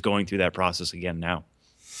that he is going through that process again now.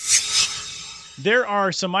 There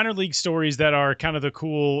are some minor league stories that are kind of the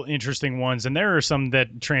cool, interesting ones, and there are some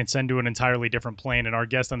that transcend to an entirely different plane. And our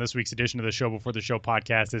guest on this week's edition of the Show Before the Show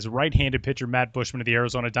podcast is right-handed pitcher Matt Bushman of the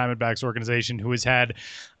Arizona Diamondbacks organization, who has had,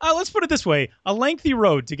 let's put it this way, a lengthy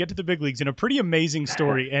road to get to the big leagues and a pretty amazing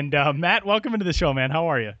story. And Matt, welcome into the show, man. How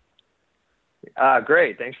are you?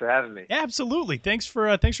 Great. Thanks for having me. Yeah, absolutely. Thanks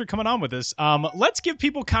for coming on with us. Let's give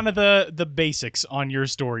people kind of the basics on your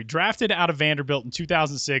story. Drafted out of Vanderbilt in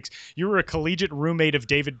 2006, you were a collegiate roommate of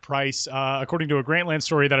David Price. According to a Grantland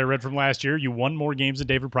story that I read from last year, you won more games than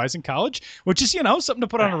David Price in college, which is, something to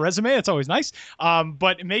put on a resume. It's always nice.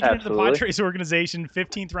 But making it into the Padres organization,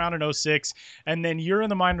 15th round in 06, and then you're in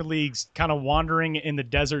the minor leagues kind of wandering in the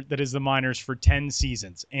desert that is the minors for 10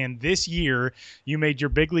 seasons. And this year, you made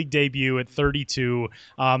your big league debut at 32.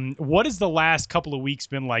 What has the last couple of weeks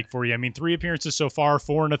been like for you? I mean, 3 appearances so far,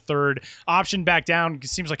 4 1/3. Option back down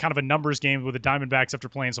seems like kind of a numbers game with the Diamondbacks after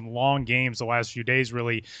playing some long games the last few days,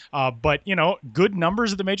 really. But good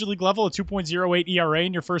numbers at the major league level, a 2.08 ERA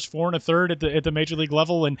in your first 4 1/3 at the major league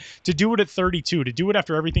level, and to do it at 32, to do it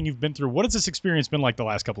after everything you've been through. What has this experience been like the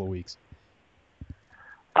last couple of weeks?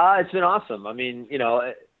 It's been awesome. I mean,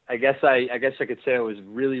 I guess I could say I was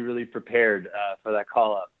really, really prepared for that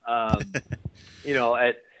call up.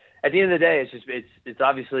 At the end of the day, it's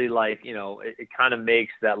obviously like, it kind of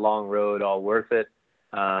makes that long road all worth it.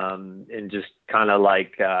 And just kind of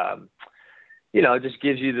like, it just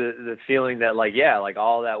gives you the feeling that like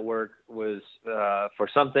all that work was for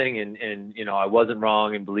something. And I wasn't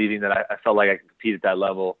wrong in believing that I felt like I could compete at that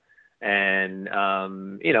level. And,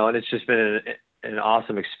 and it's just been an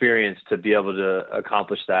awesome experience to be able to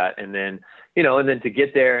accomplish that. And then, and then to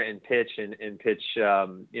get there and pitch and pitch,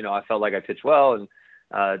 I felt like I pitched well and,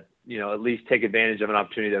 at least take advantage of an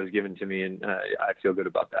opportunity that was given to me. And I feel good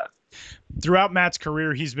about that. Throughout Matt's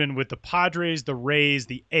career, he's been with the Padres, the Rays,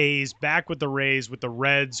 the A's, back with the Rays, with the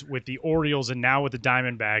Reds, with the Orioles, and now with the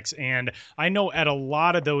Diamondbacks. And I know at a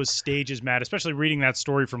lot of those stages, Matt, especially reading that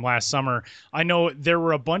story from last summer, I know there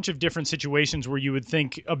were a bunch of different situations where you would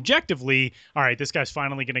think objectively, all right, this guy's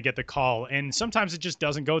finally going to get the call. And sometimes it just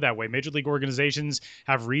doesn't go that way. Major league organizations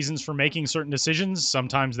have reasons for making certain decisions.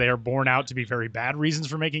 Sometimes they are borne out to be very bad reasons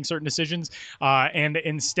for making certain decisions. And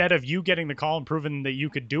instead of you getting the call and proving that you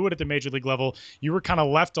could do it at the major league level, you were kind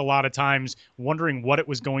of left a lot of times wondering what it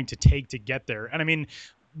was going to take to get there. And I mean,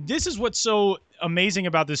 this is what's so amazing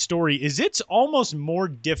about this story is it's almost more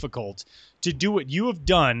difficult to do what you have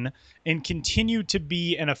done and continue to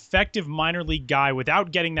be an effective minor league guy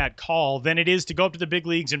without getting that call than it is to go up to the big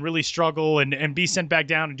leagues and really struggle and be sent back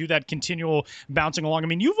down and do that continual bouncing along. I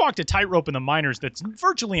mean, you've walked a tightrope in the minors that's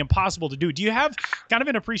virtually impossible to do. Do you have kind of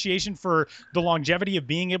an appreciation for the longevity of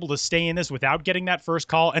being able to stay in this without getting that first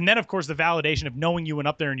call? And then, of course, the validation of knowing you went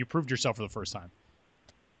up there and you proved yourself for the first time.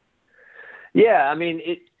 Yeah, I mean,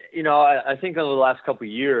 I think over the last couple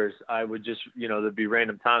of years, I would just, there'd be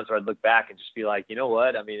random times where I'd look back and just be like, you know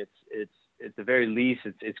what? I mean, it's at the very least,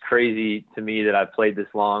 it's crazy to me that I've played this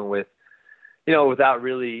long with, without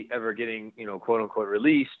really ever getting, quote unquote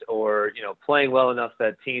released or, playing well enough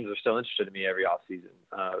that teams are still interested in me every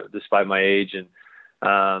offseason, despite my age. And,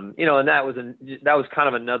 and that was kind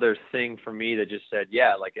of another thing for me that just said,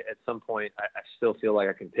 yeah, like at some point I still feel like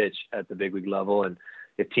I can pitch at the big league level. And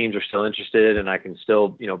if teams are still interested and I can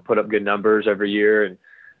still, put up good numbers every year and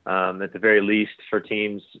at the very least for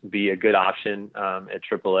teams be a good option at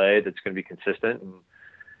AAA that's going to be consistent.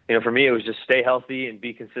 And, for me, it was just stay healthy and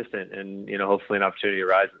be consistent and, hopefully an opportunity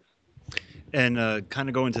arises. And kind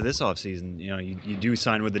of go into this offseason, you do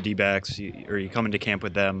sign with the D-backs or you come into camp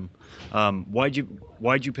with them. Why'd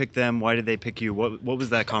you pick them? Why did they pick you? What was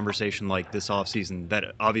that conversation like this offseason that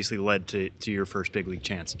obviously led to your first big league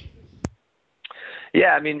chance?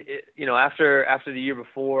 Yeah, I mean, after the year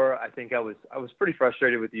before, I think I was pretty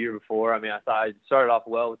frustrated with the year before. I mean, I thought I started off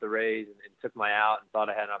well with the Rays and took my out and thought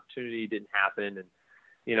I had an opportunity, didn't happen, and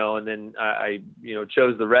and then I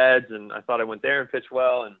chose the Reds and I thought I went there and pitched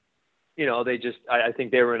well, and I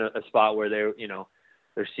think they were in a spot where their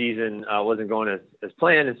season wasn't going as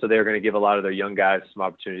planned. And so they were going to give a lot of their young guys some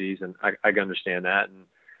opportunities. And I can understand that. And,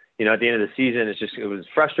 at the end of the season, it was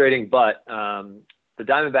frustrating, but the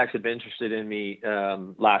Diamondbacks had been interested in me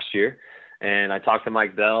last year. And I talked to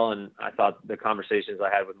Mike Bell, and I thought the conversations I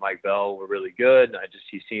had with Mike Bell were really good.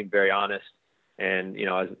 He seemed very honest. And,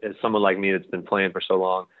 as someone like me that's been playing for so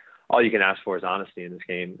long, all you can ask for is honesty in this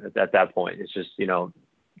game at that point. It's just,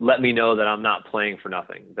 let me know that I'm not playing for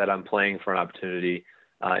nothing, that I'm playing for an opportunity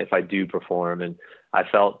if I do perform. And I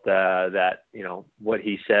felt that, what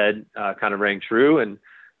he said kind of rang true, and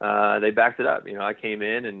they backed it up. I came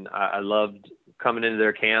in and I loved coming into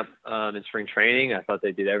their camp in spring training. I thought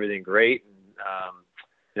they did everything great.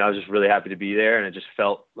 And, I was just really happy to be there, and it just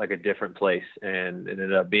felt like a different place, and it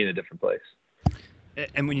ended up being a different place.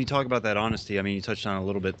 And when you talk about that honesty, I mean, you touched on it a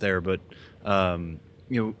little bit there, but,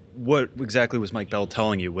 what exactly was Mike Bell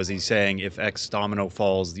telling you? Was he saying if X domino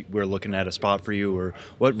falls, we're looking at a spot for you? Or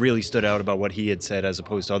what really stood out about what he had said as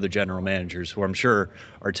opposed to other general managers who I'm sure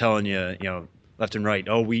are telling you, left and right,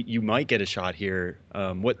 you might get a shot here.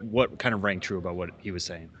 What kind of rang true about what he was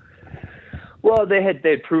saying? Well, they had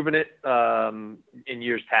proven it in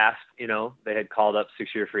years past. They had called up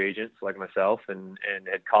 6-year free agents like myself, and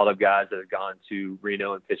had called up guys that had gone to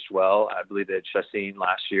Reno and pitched well. I believe they had Chassin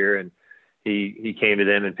last year, and he came to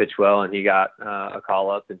them and pitched well, and he got a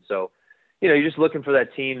call up. And so, you're just looking for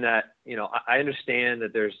that team that, I understand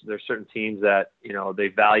that there's certain teams that, they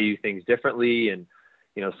value things differently, and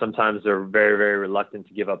sometimes they're very, very reluctant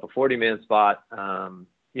to give up a 40-man spot.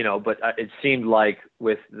 But it seemed like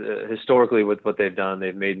historically with what they've done,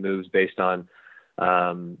 they've made moves based on,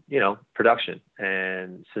 production.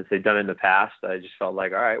 And since they've done it in the past, I just felt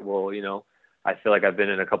like, all right, well, I feel like I've been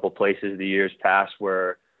in a couple places the years past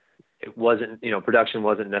where it wasn't, production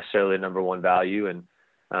wasn't necessarily the number one value.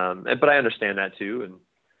 But I understand that too. And,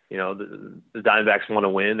 the Diamondbacks want to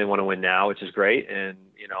win. They want to win now, which is great. And,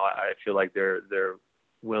 I feel like they're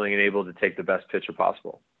willing and able to take the best pitcher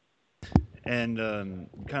possible. And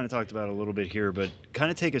kind of talked about it a little bit here, but kind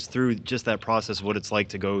of take us through just that process, what it's like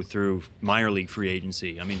to go through minor league free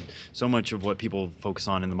agency. I mean, so much of what people focus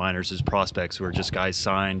on in the minors is prospects who are just guys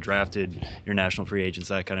signed, drafted, your national free agents,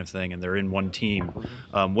 that kind of thing, and they're in one team.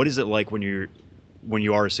 What is it like when you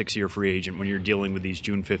are a 6-year free agent, when you're dealing with these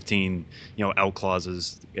June 15, out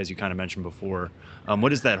clauses, as you kind of mentioned before?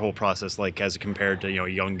 What is that whole process like as compared to, a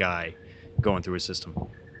young guy going through a system?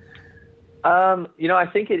 I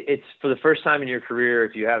think it's for the first time in your career,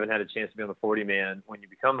 if you haven't had a chance to be on the 40-man, when you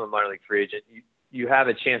become a minor league free agent, you have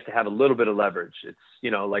a chance to have a little bit of leverage. It's,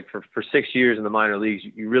 like for 6 years in the minor leagues,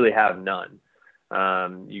 you really have none.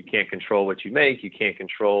 You can't control what you make. You can't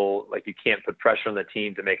you can't put pressure on the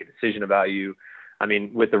team to make a decision about you. I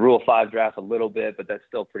mean, with the Rule 5 draft a little bit, but that's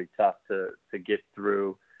still pretty tough to get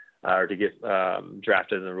through or to get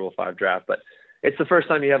drafted in the Rule 5 draft. But it's the first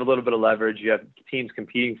time you have a little bit of leverage. You have teams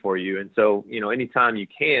competing for you. And so, anytime you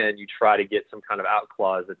can, you try to get some kind of out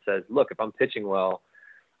clause that says, look, if I'm pitching well,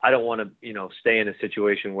 I don't want to, stay in a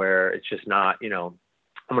situation where it's just not, I'm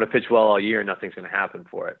going to pitch well all year and nothing's going to happen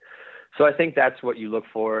for it. So I think that's what you look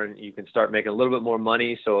for, and you can start making a little bit more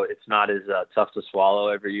money. So it's not as tough to swallow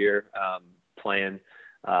every year playing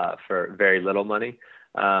for very little money.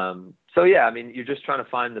 So yeah, I mean, you're just trying to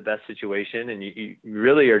find the best situation, and you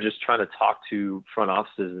really are just trying to talk to front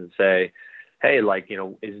offices and say, hey,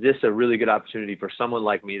 is this a really good opportunity for someone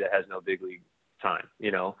like me that has no big league time,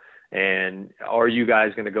 and are you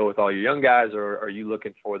guys going to go with all your young guys, or are you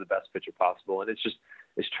looking for the best pitcher possible? And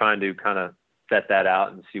it's trying to kind of vet that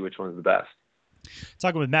out and see which one's the best.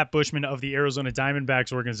 Talking with Matt Bushman of the Arizona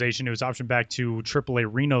Diamondbacks organization, who was optioned back to AAA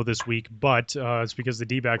Reno this week, but it's because the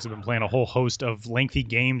D-backs have been playing a whole host of lengthy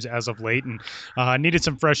games as of late and needed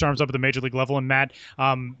some fresh arms up at the major league level. And Matt,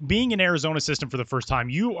 being in Arizona system for the first time,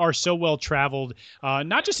 you are so well traveled,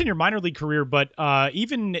 not just in your minor league career, but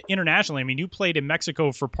even internationally. I mean, you played in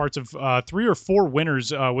Mexico for parts of 3 or 4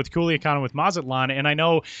 winters with Culiacan and with Mazatlan, and I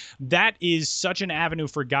know that is such an avenue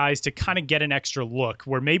for guys to kind of get an extra look,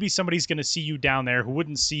 where maybe somebody's going to see you down there who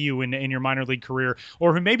wouldn't see you in your minor league career,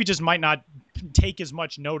 or who maybe just might not take as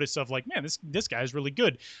much notice of, like, man, this guy is really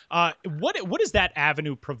good. What does that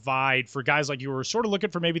avenue provide for guys like you who are sort of looking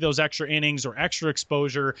for maybe those extra innings or extra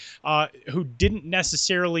exposure, who didn't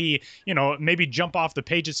necessarily, maybe jump off the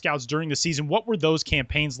page at scouts during the season? What were those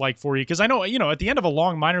campaigns like for you? Because I know, at the end of a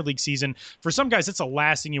long minor league season, for some guys, it's the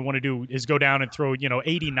last thing you want to do is go down and throw,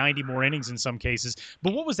 80, 90 more innings in some cases.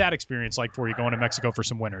 But what was that experience like for you going to Mexico for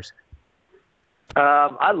some winters?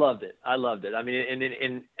 I loved it. I mean,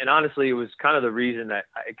 and honestly, it was kind of the reason that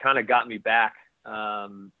it kind of got me back,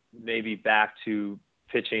 maybe back to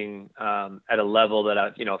pitching at a level that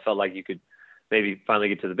I, felt like you could maybe finally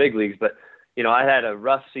get to the big leagues. But, I had a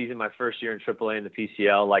rough season my first year in AAA in the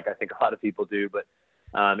PCL, like I think a lot of people do. But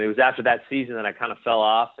it was after that season that I kind of fell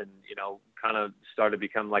off and, kind of started to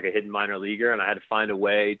become like a hidden minor leaguer. And I had to find a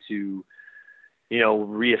way to,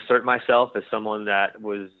 reassert myself as someone that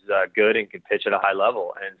was good and could pitch at a high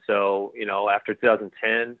level. And so, after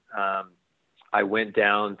 2010, I went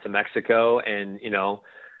down to Mexico and,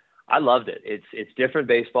 I loved it. It's different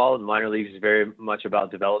baseball. The minor leagues is very much about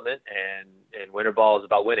development, and winter ball is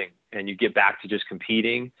about winning. And you get back to just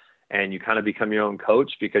competing, and you kind of become your own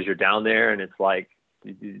coach because you're down there, and it's like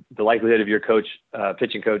the likelihood of your coach,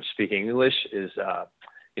 pitching coach speaking English is,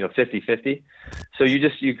 50-50. So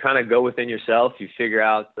you kind of go within yourself. You figure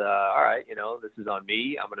out, all right, this is on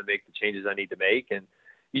me. I'm going to make the changes I need to make. And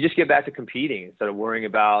you just get back to competing instead of worrying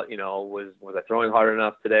about, was I throwing hard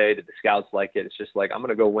enough today? Did the scouts like it? It's just like, I'm going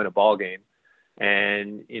to go win a ball game.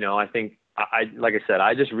 And, I think like I said,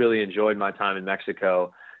 I just really enjoyed my time in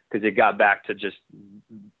Mexico because it got back to just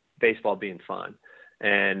baseball being fun.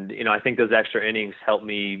 And, I think those extra innings helped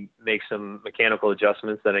me make some mechanical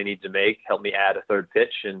adjustments that I need to make, help me add a third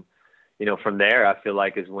pitch. And, from there, I feel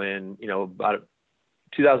like is when, about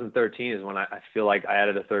 2013 is when I feel like I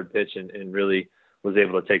added a third pitch and really was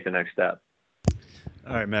able to take the next step.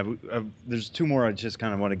 All right, Matt, there's two more I just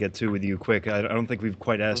kind of want to get to with you quick. I don't think we've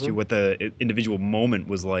quite asked you what the individual moment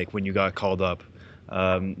was like when you got called up.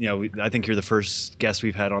 I think you're the first guest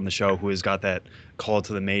we've had on the show who has got that call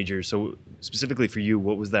to the majors. So specifically for you,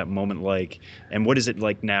 what was that moment like? And what is it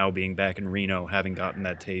like now being back in Reno, having gotten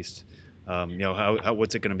that taste?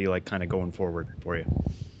 What's it going to be like kind of going forward for you?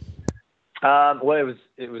 Well,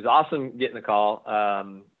 it was awesome getting the call.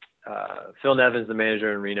 Phil Nevin's the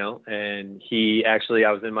manager in Reno, and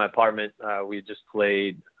I was in my apartment. We had just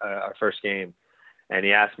played our first game, and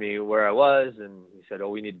he asked me where I was, and he said,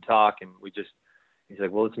 we need to talk. And he's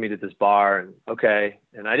like, well, let's meet at this bar. And okay.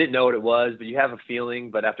 And I didn't know what it was, but you have a feeling,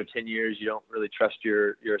 but after 10 years, you don't really trust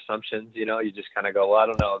your assumptions. You just kind of go, well, I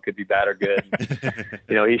don't know. It could be bad or good.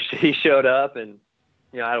 He showed up and,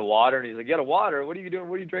 I had a water, and he's like, you got a water? What are you doing?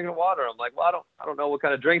 What are you drinking water? I'm like, well, I don't know what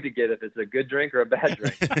kind of drink to get, if it's a good drink or a bad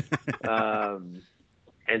drink.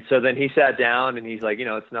 And so then he sat down and he's like,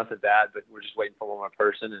 it's nothing bad, but we're just waiting for one more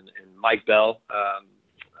person. And Mike Bell,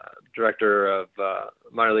 director of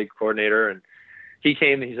minor league coordinator, and he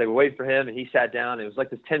came and he's like, we're waiting for him. And he sat down, and it was like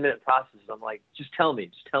this 10-minute process. I'm like, just tell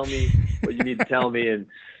me what you need to tell me. And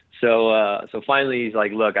so finally he's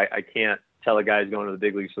like, look, I can't tell a guy who's going to the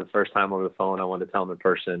big leagues for the first time over the phone. I wanted to tell him in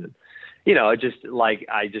person. And, I just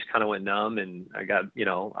kind of went numb, and I got,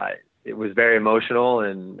 it was very emotional,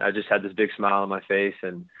 and I just had this big smile on my face.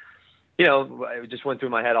 And, I just went through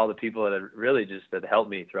my head all the people that had really that helped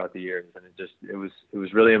me throughout the years. And it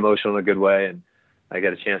was really emotional in a good way. And I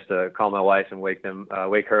got a chance to call my wife and wake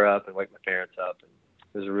her up and wake my parents up. And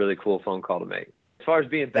it was a really cool phone call to make. As far as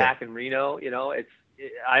being back in Reno,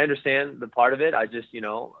 I understand the part of it. I just,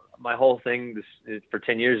 my whole thing for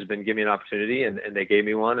 10 years has been give me an opportunity, and they gave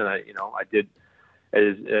me one. And I did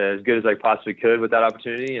as good as I possibly could with that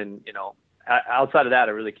opportunity. And, outside of that,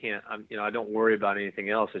 I really can't, I don't worry about anything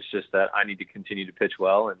else. It's just that I need to continue to pitch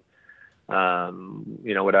well. And,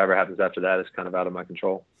 whatever happens after that is kind of out of my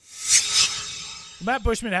control. Matt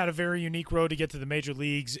Bushman had a very unique road to get to the major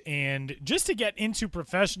leagues, and just to get into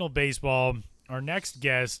professional baseball, our next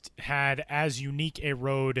guest had as unique a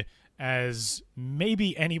road as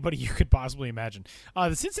maybe anybody you could possibly imagine.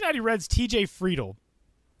 The Cincinnati Reds' TJ Friedl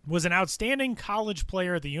was an outstanding college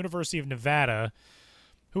player at the University of Nevada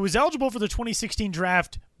who was eligible for the 2016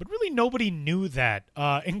 draft, but really nobody knew that,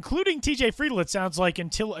 including TJ Friedl, it sounds like,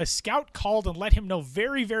 until a scout called and let him know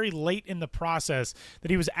very, very late in the process that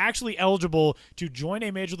he was actually eligible to join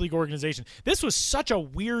a major league organization. This was such a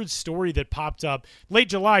weird story that popped up late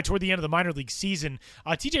July toward the end of the minor league season.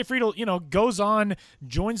 TJ Friedl, goes on,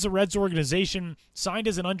 joins the Reds organization, signed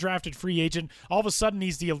as an undrafted free agent. All of a sudden,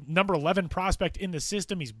 he's the number 11 prospect in the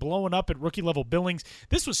system. He's blowing up at rookie-level billings.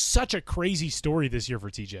 This was such a crazy story this year for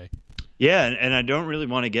TJ. Yeah, and I don't really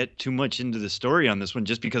want to get too much into the story on this one,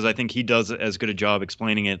 just because I think he does as good a job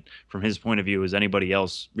explaining it from his point of view as anybody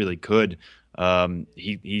else really could.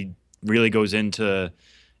 He really goes into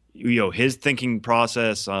his thinking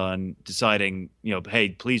process on deciding, hey,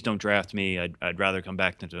 please don't draft me. I'd rather come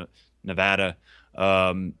back to Nevada.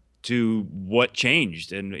 To what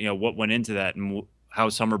changed and what went into that, and how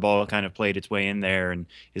summer ball kind of played its way in there, and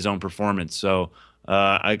his own performance. So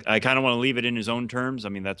I kind of want to leave it in his own terms. I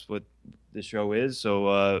mean, that's what this show is.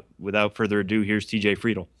 So without further ado, here's TJ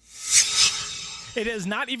Friedl. It has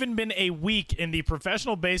not even been a week in the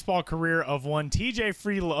professional baseball career of one TJ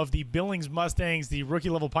Friedl of the Billings Mustangs, the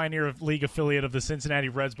rookie-level Pioneer League affiliate of the Cincinnati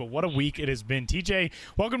Reds, but what a week it has been. TJ,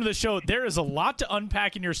 welcome to the show. There is a lot to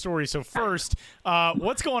unpack in your story, so first,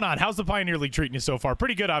 what's going on? How's the Pioneer League treating you so far?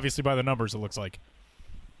 Pretty good, obviously, by the numbers, it looks like.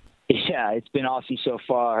 Yeah, it's been awesome so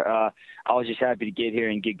far. I was just happy to get here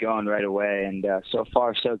and get going right away, and so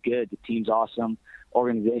far, so good. The team's awesome.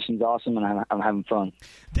 Organization's awesome, and I'm having fun.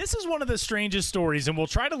 This is one of the strangest stories, and we'll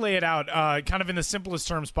try to lay it out kind of in the simplest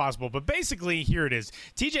terms possible. But basically, here it is.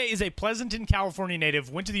 TJ is a Pleasanton, California native,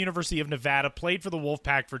 went to the University of Nevada, played for the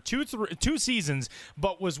Wolfpack for two seasons,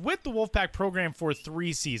 but was with the Wolfpack program for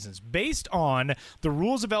 3 seasons. Based on the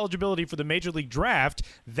rules of eligibility for the Major League Draft,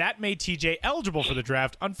 that made TJ eligible for the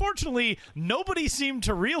draft. Unfortunately, nobody seemed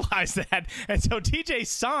to realize that, and so TJ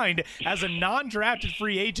signed as a non-drafted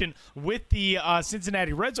free agent with the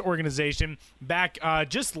Cincinnati Reds organization back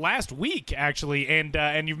just last week, actually,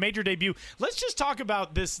 and you've made your debut. Let's just talk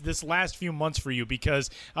about this last few months for you,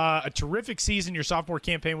 because a terrific season, your sophomore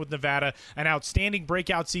campaign with Nevada, an outstanding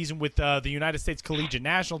breakout season with the United States Collegiate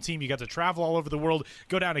National Team. You got to travel all over the world,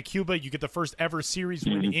 go down to Cuba. You get the first ever series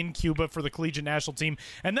win in Cuba for the Collegiate National Team,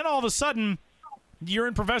 and then all of a sudden, you're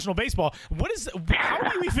in professional baseball. How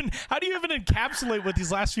do you even encapsulate what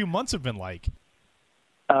these last few months have been like?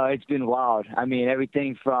 It's been wild. I mean,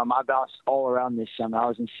 everything from I bounced all around this summer. I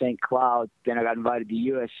was in St. Cloud, then I got invited to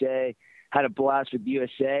USA, had a blast with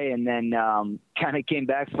USA, and then kind of came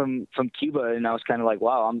back from Cuba, and I was kind of like,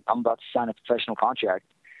 wow, I'm about to sign a professional contract.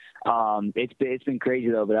 It's been crazy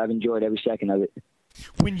though, but I've enjoyed every second of it.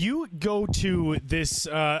 When you go to this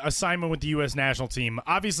assignment with the U.S. national team,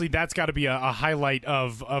 obviously that's got to be a highlight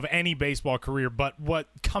of any baseball career. But what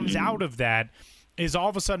comes out of that is all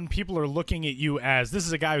of a sudden people are looking at you as this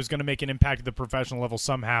is a guy who's going to make an impact at the professional level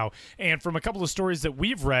somehow. And from a couple of stories that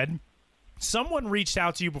we've read, someone reached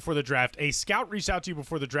out to you before the draft. A scout reached out to you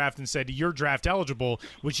before the draft and said, you're draft eligible,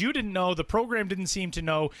 which you didn't know. The program didn't seem to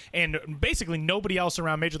know. And basically nobody else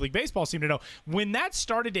around Major League Baseball seemed to know. When that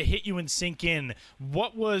started to hit you and sink in,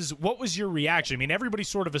 what was your reaction? I mean, everybody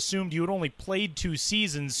sort of assumed you had only played 2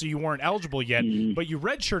 seasons, so you weren't eligible yet, but you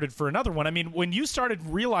redshirted for another one. I mean, when you started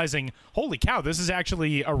realizing, holy cow, this is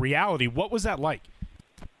actually a reality, what was that like?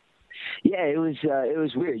 Yeah, it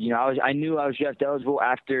was weird. You know, I knew I was draft eligible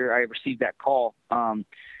after I received that call.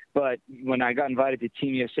 But when I got invited to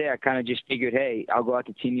Team USA, I kind of just figured, hey, I'll go out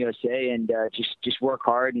to Team USA and just work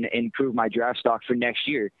hard and improve my draft stock for next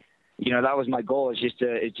year. You know, that was my goal, is just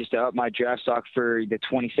to up my draft stock for the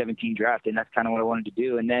 2017 draft, and that's kind of what I wanted to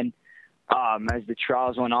do. And then as the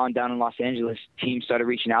trials went on down in Los Angeles, teams started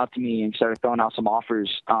reaching out to me and started throwing out some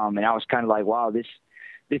offers. And I was kind of like, wow, this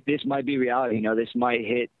might be reality, you know, this might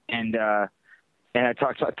hit. And I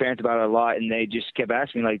talked to my parents about it a lot, and they just kept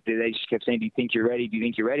asking me, like, they just kept saying, do you think you're ready? Do you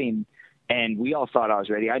think you're ready? And we all thought I was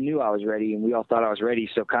ready. I knew I was ready, and we all thought I was ready.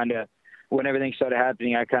 So kind of when everything started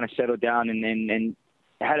happening, I kind of settled down and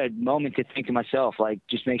had a moment to think to myself, like,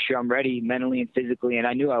 just make sure I'm ready mentally and physically. And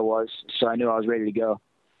I knew I was, so I knew I was ready to go.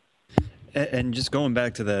 And just going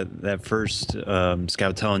back to that first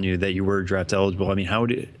scout telling you that you were draft eligible, I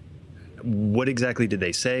mean, what exactly did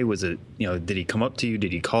they say? Was it, you know, did he come up to you?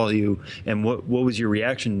 Did he call you? And what was your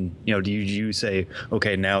reaction? You know, did you say,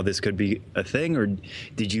 okay, now this could be a thing? Or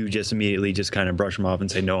did you just immediately just kind of brush him off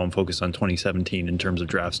and say, no, I'm focused on 2017 in terms of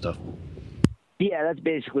draft stuff? Yeah, that's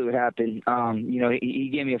basically what happened. You know,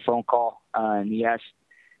 he gave me a phone call and he asked,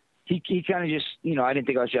 he kind of just, you know, I didn't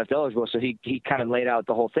think I was draft eligible. So he kind of laid out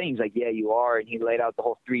the whole thing. He's like, yeah, you are. And he laid out the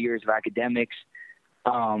whole 3 years of academics.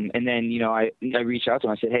 And then, you know, I reached out to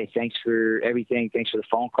him. I said, hey, thanks for everything. Thanks for the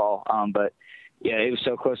phone call. But yeah, it was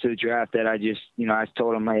so close to the draft that I just, you know, I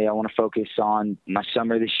told him, hey, I want to focus on my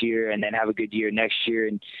summer this year and then have a good year next year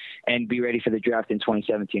and be ready for the draft in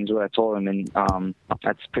 2017 is what I told him. And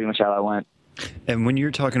that's pretty much how that went. And when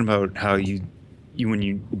you're talking about how you when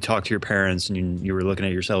you talked to your parents and you were looking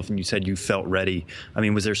at yourself and you said you felt ready, I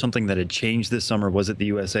mean, was there something that had changed this summer? Was it the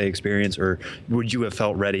USA experience, or would you have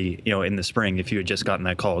felt ready, you know, in the spring if you had just gotten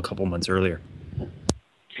that call a couple months earlier?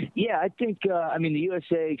 Yeah, I think, I mean, the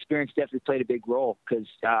USA experience definitely played a big role because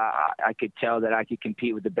I could tell that I could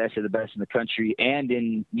compete with the best of the best in the country and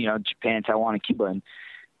in, you know, Japan, Taiwan, and Cuba.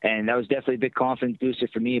 And that was definitely a big confidence booster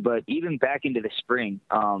for me. But even back into the spring,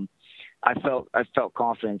 I felt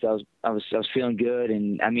confidence. I was feeling good,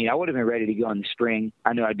 and I mean, I would have been ready to go in the spring.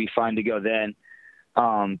 I knew I'd be fine to go then.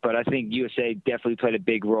 But I think USA definitely played a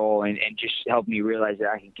big role and just helped me realize that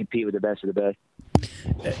I can compete with the best of the best.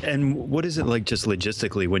 And what is it like just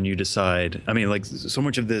logistically when you decide? I mean, like so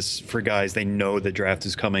much of this for guys, they know the draft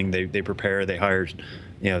is coming. They prepare. They hire,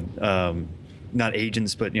 you know, not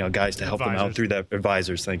agents, but guys to help them out through that.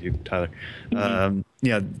 Advisors, thank you, Tyler.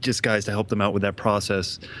 Just guys to help them out with that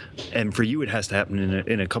process. And for you, it has to happen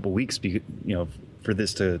in a couple weeks, for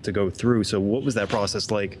this to go through. So what was that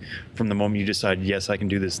process like from the moment you decided, yes, I can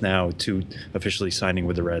do this now, to officially signing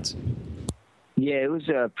with the Reds? Yeah, it was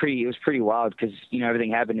pretty wild because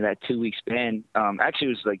everything happened in that 2 week span.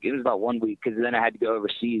 Actually, it was about 1 week because then I had to go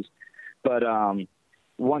overseas. But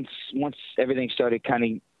once everything started kind of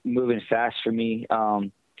moving fast for me,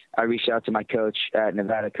 I reached out to my coach at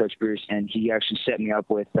Nevada, Coach Bruce, and he actually set me up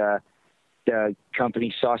with the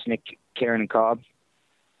company Sosnick, Karen and Cobb,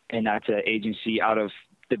 and that's an agency out of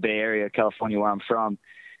the Bay Area, California, where I'm from.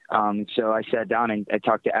 So I sat down and I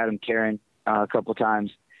talked to Adam Karen a couple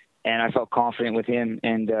times, and I felt confident with him,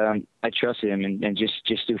 and I trusted him, and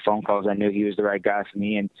just through phone calls, I knew he was the right guy for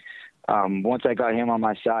me. And once I got him on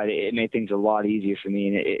my side, it made things a lot easier for me,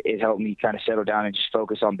 and it helped me kind of settle down and just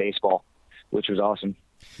focus on baseball, which was awesome.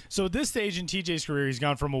 So at this stage in TJ's career, he's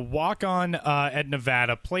gone from a walk-on at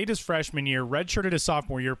Nevada, played his freshman year, redshirted his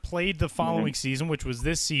sophomore year, played the following season, which was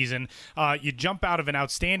this season. You jump out of an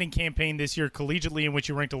outstanding campaign this year collegiately, in which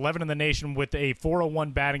you ranked 11 in the nation with a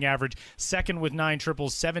 .401 batting average, second with 9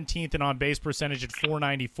 triples, 17th in on-base percentage at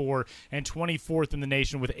 .494, and 24th in the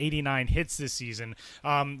nation with 89 hits this season.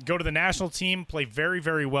 Go to the national team, play very,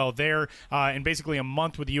 very well there. In basically a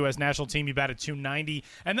month with the U.S. national team, you batted .290.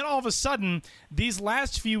 And then all of a sudden, these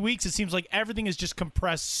last few weeks, it seems like everything is just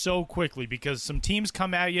compressed so quickly because some teams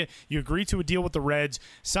come at you, you agree to a deal with the Reds,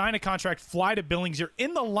 sign a contract, fly to Billings. You're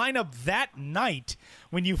in the lineup that night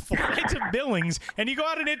when you fly to Billings, and you go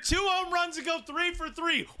out and hit 2 home runs and go 3 for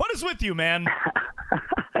 3. What is with you, man?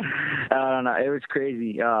 I don't know. It was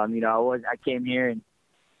crazy. I came here and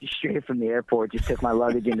straight from the airport, just took my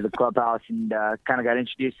luggage into the clubhouse and kind of got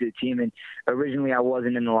introduced to the team. And originally I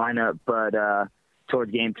wasn't in the lineup, but towards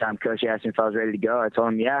game time, Coach asked me if I was ready to go. I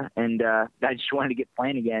told him yeah, and I just wanted to get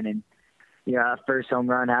playing again. And that first home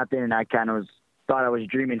run happened, and I kind of thought I was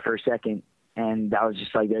dreaming for a second, and I was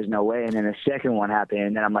just like, "There's no way." And then the second one happened,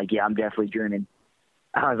 and then I'm like, "Yeah, I'm definitely dreaming."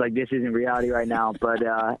 I was like, "This isn't reality right now," but it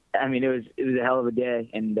was a hell of a day,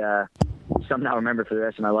 and something I'll remember for the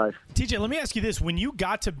rest of my life. TJ, let me ask you this. When you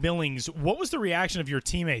got to Billings, what was the reaction of your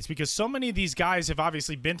teammates? Because so many of these guys have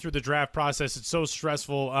obviously been through the draft process. It's so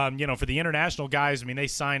stressful. For the international guys, they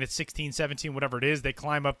sign at 16, 17, whatever it is. They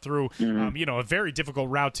climb up through, a very difficult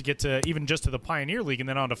route to get to even just to the Pioneer League and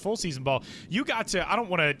then on to full season ball. You got to, I don't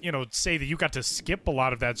want to, say that you got to skip a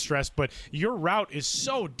lot of that stress, but your route is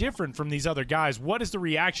so different from these other guys. What has the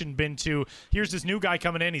reaction been to, here's this new guy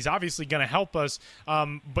coming in, he's obviously going to help us,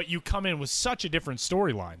 but you come in with such a different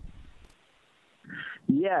storyline?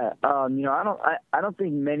 Yeah, I don't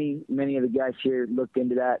think many of the guys here looked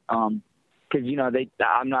into that because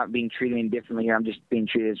I'm not being treated any differently here. I'm just being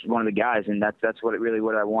treated as one of the guys, and that's what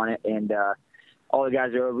I wanted. And all the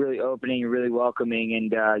guys are really opening and really welcoming.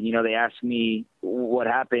 And they asked me what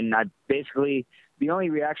happened. The only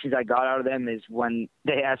reactions I got out of them is when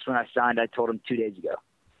they asked when I signed. I told them 2 days ago.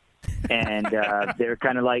 And they're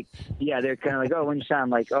kind of like, oh, when you signed? I'm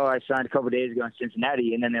like, oh, I signed a couple of days ago in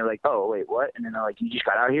Cincinnati. And then they're like, oh, wait, what? And then they're like, you just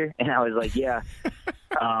got out here? And I was like, yeah.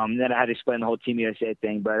 Then I had to explain the whole Team USA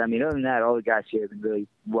thing. But, other than that, all the guys here have been really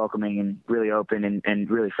welcoming and really open and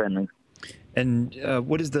really friendly. And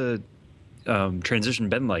what has the transition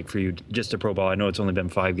been like for you just to pro ball? I know it's only been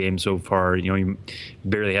 5 games so far. You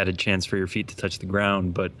barely had a chance for your feet to touch the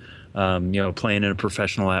ground, but playing in a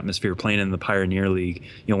professional atmosphere, playing in the Pioneer League,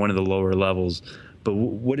 one of the lower levels. But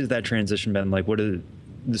what has that transition been like? What are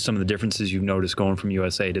some of the differences you've noticed going from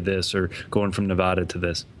USA to this, or going from Nevada to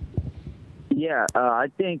this? Yeah, I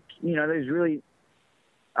think, there's really,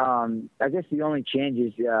 I guess the only change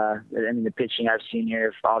is, the pitching I've seen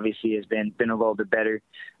here obviously has been a little bit better,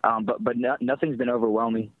 but nothing's been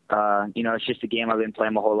overwhelming. It's just a game I've been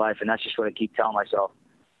playing my whole life, and that's just what I keep telling myself.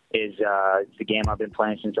 Is it's the game I've been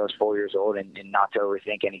playing since I was 4 years old, and not to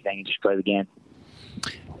overthink anything and just play the game.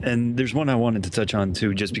 And there's one I wanted to touch on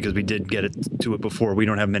too, just because we did get to it before. We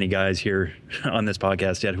don't have many guys here on this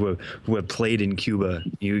podcast yet who have played in Cuba.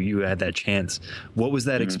 You had that chance. What was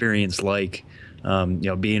that experience like?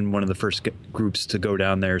 Being one of the first groups to go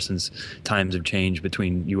down there since times have changed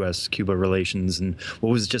between U.S.-Cuba relations, and what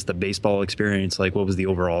was just the baseball experience like? What was the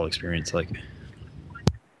overall experience like?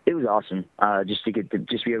 It was awesome, just to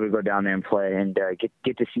be able to go down there and play and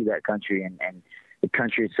get to see that country, and the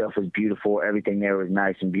country itself was beautiful. Everything there was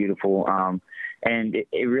nice and beautiful, and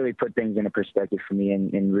it really put things into perspective for me,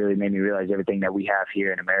 and really made me realize everything that we have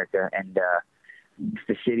here in America. And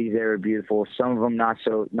the cities there are beautiful. Some of them not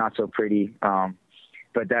so pretty.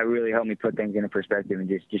 but that really helped me put things into perspective and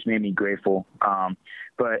just made me grateful.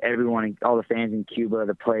 But everyone, all the fans in Cuba,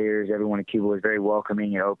 the players, everyone in Cuba was very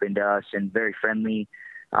welcoming and open to us and very friendly.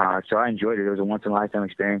 So I enjoyed it. It was a once-in-a-lifetime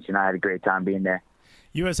experience, and I had a great time being there.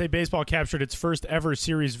 USA Baseball captured its first ever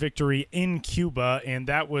series victory in Cuba, and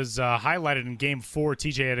that was highlighted in Game 4.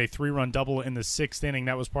 TJ had a 3-run double in the 6th inning.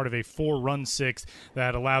 That was part of a 4-run sixth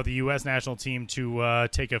that allowed the U.S. national team to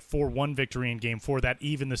take a 4-1 victory in Game 4. That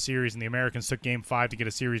evened the series, and the Americans took Game 5 to get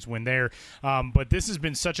a series win there. But this has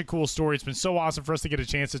been such a cool story. It's been so awesome for us to get a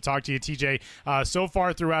chance to talk to you, TJ. So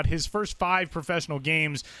far throughout his first 5 professional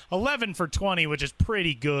games, 11 for 20, which is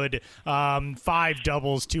pretty good. 5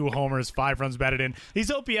 doubles, 2 homers, 5 runs batted in. He's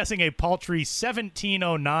OPSing a paltry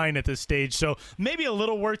 1709 at this stage, so maybe a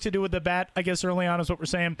little work to do with the bat, I guess, early on is what we're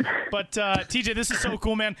saying. But, TJ, this is so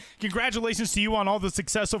cool, man. Congratulations to you on all the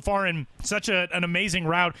success so far and such an amazing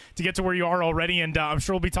route to get to where you are already, and I'm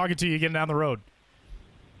sure we'll be talking to you again down the road.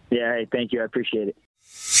 Yeah, hey, thank you. I appreciate it.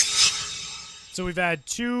 So we've had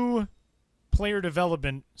 2 player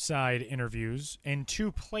development side interviews and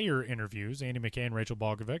 2 player interviews, Andy McKay and Rachel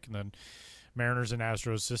Balgovic, and then Mariners and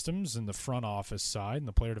Astros systems in the front office side and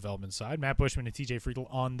the player development side. Matt Bushman and TJ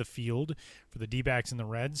Friedl on the field for the D-backs and the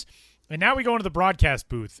Reds. And now we go into the broadcast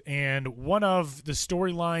booth, and one of the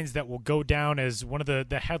storylines that will go down as one of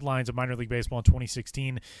the headlines of minor league baseball in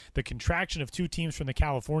 2016, the contraction of 2 teams from the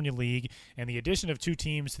California League and the addition of 2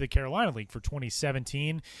 teams to the Carolina League for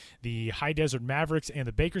 2017. The High Desert Mavericks and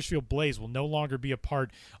the Bakersfield Blaze will no longer be a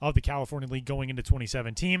part of the California League going into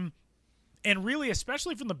 2017. And really,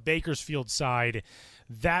 especially from the Bakersfield side,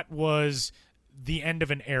 that was the end of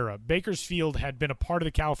an era. Bakersfield had been a part of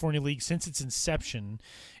the California League since its inception,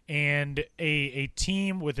 and a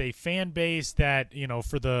team with a fan base that, you know,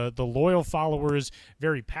 for the loyal followers,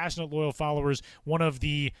 very passionate loyal followers, one of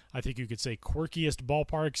the, I think you could say, quirkiest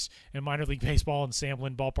ballparks in minor league baseball, in Sam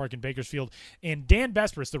Lynn Ballpark in Bakersfield. And Dan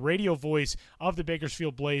Bespris, the radio voice of the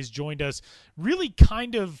Bakersfield Blaze, joined us really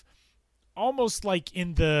kind of almost like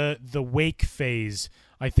in the wake phase,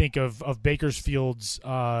 I think, of Bakersfield's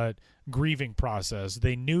grieving process.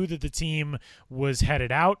 They knew that the team was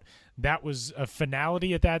headed out. That was a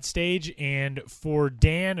finality at that stage, and for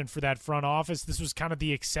Dan and for that front office, this was kind of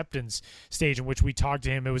the acceptance stage in which we talked to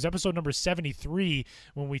him. It was episode number 73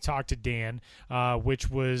 when we talked to Dan, which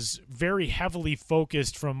was very heavily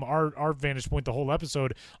focused from our vantage point, the whole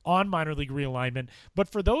episode, on minor league realignment. But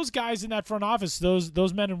for those guys in that front office,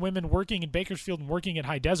 those men and women working in Bakersfield and working at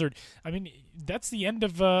High Desert, I mean, that's the end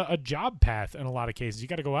of a job path in a lot of cases. You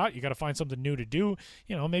got to go out, you got to find something new to do.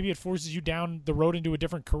 You know, maybe it forces you down the road into a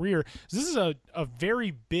different career. So this is a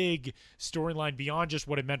very big storyline beyond just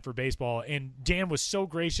what it meant for baseball, and Dan was so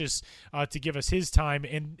gracious to give us his time,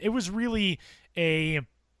 and it was really I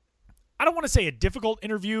don't want to say a difficult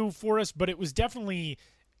interview for us, but it was definitely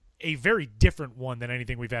a very different one than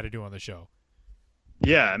anything we've had to do on the show.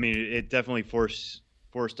 Yeah, I mean, it definitely forced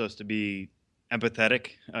us to be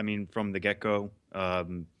empathetic, I mean, from the get-go,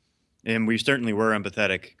 and we certainly were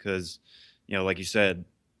empathetic because, you know, like you said,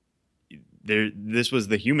 this was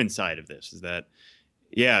the human side of this, is that,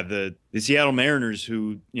 yeah, the Seattle Mariners,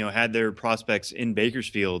 who, you know, had their prospects in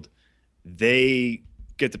Bakersfield, they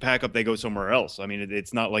get to pack up, they go somewhere else. I mean,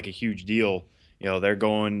 it's not like a huge deal. You know, they're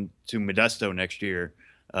going to Modesto next year.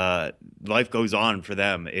 Life goes on for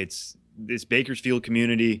them. It's this Bakersfield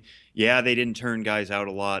community. Yeah, they didn't turn guys out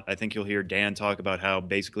a lot. I think you'll hear Dan talk about how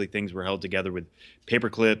basically things were held together with paper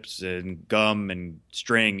clips and gum and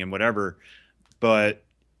string and whatever. But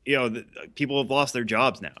you know, people have lost their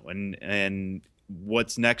jobs now, and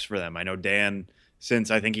what's next for them? I know Dan, since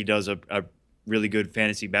I think he does a really good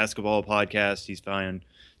fantasy basketball podcast, he's found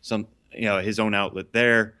some, you know, his own outlet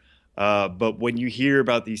there. But when you hear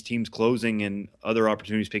about these teams closing and other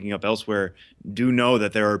opportunities picking up elsewhere, do know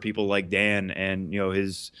that there are people like Dan and, you know,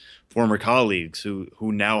 his former colleagues who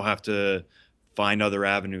now have to find other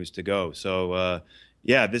avenues to go. So,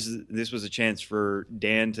 yeah, this was a chance for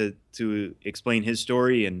Dan to explain his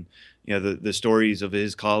story and, you know, the stories of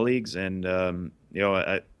his colleagues, and you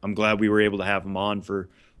know, I'm glad we were able to have him on for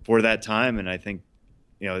that time, and I think,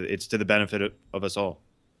 you know, it's to the benefit of us all.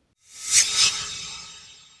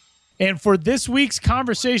 And for this week's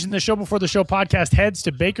conversation, the Show Before the Show podcast heads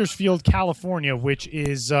to Bakersfield, California, which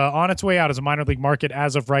is on its way out as a minor league market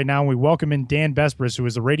as of right now. And we welcome in Dan Bespris, who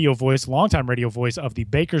is the radio voice, longtime radio voice of the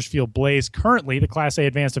Bakersfield Blaze, currently the Class A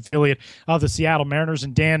advanced affiliate of the Seattle Mariners.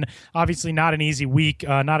 And Dan, obviously not an easy week,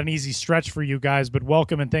 not an easy stretch for you guys, but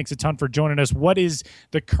welcome and thanks a ton for joining us. What is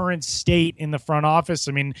the current state in the front office?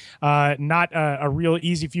 I mean, not a real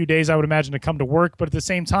easy few days, I would imagine, to come to work, but at the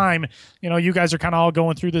same time, you know, you guys are kind of all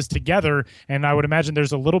going through this together. together, and I would imagine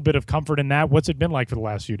there's a little bit of comfort in that. What's it been like for the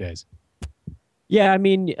last few days? Yeah, I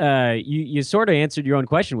mean, you sort of answered your own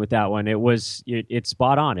question with that one. It's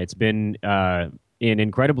spot on. It's been an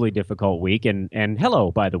incredibly difficult week, and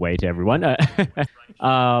hello, by the way, to everyone.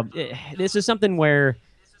 This is something where,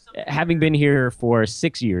 having been here for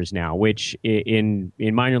 6 years now, which in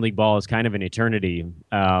minor league ball is kind of an eternity,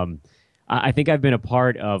 I think I've been a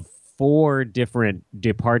part of 4 different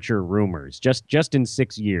departure rumors just in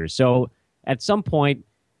 6 years. So at some point,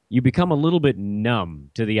 you become a little bit numb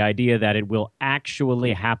to the idea that it will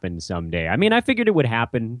actually happen someday. I mean, I figured it would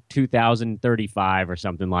happen 2035 or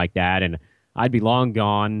something like that, and I'd be long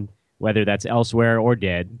gone, whether that's elsewhere or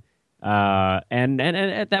dead. And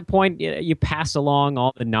at that point, you pass along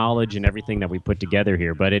all the knowledge and everything that we put together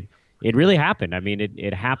here. But it really happened. I mean,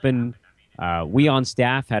 it happened. We on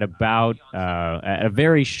staff had about a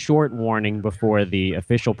very short warning before the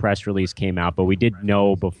official press release came out, but we did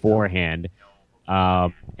know beforehand.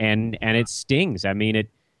 And it stings. I mean,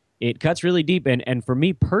 it cuts really deep. And for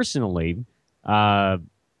me personally,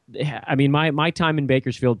 I mean, my time in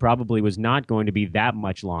Bakersfield probably was not going to be that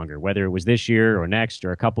much longer, whether it was this year or next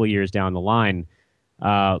or a couple of years down the line.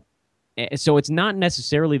 So it's not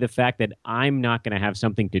necessarily the fact that I'm not going to have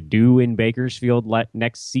something to do in Bakersfield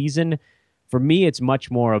next season. For me, it's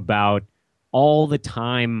much more about all the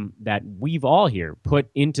time that we've all here put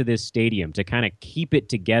into this stadium to kind of keep it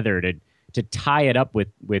together, to tie it up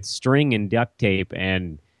with string and duct tape,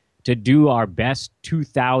 and to do our best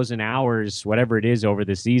 2,000 hours, whatever it is, over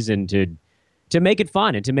the season to make it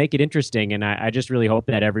fun and to make it interesting. And I just really hope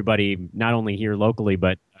that everybody, not only here locally,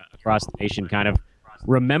 but across the nation, kind of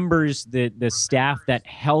remembers the staff that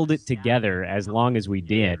held it together as long as we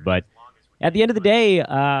did. But at the end of the day,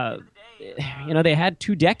 they had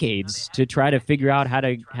 2 decades to try to figure out how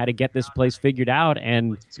to get this place figured out,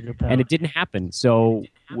 and it didn't happen. So,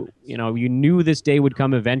 you knew this day would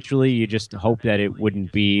come eventually. You just hope that it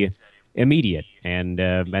wouldn't be immediate, and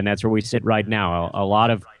that's where we sit right now. A lot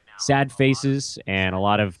of sad faces and a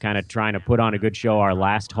lot of kind of trying to put on a good show our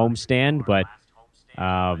last homestand, but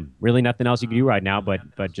really nothing else you can do right now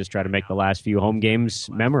but just try to make the last few home games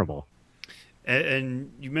memorable.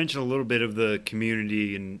 And you mentioned a little bit of the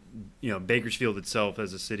community and, Bakersfield itself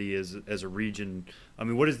as a city, as a region. I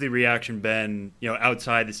mean, what has the reaction been,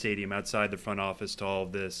 outside the stadium, outside the front office to all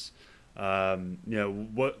of this?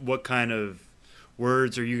 What kind of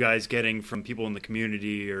words are you guys getting from people in the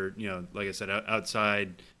community or, like I said,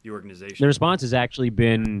 outside the organization? The response has actually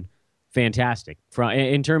been fantastic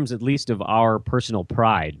in terms at least of our personal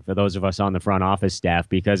pride for those of us on the front office staff,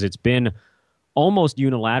 because it's been almost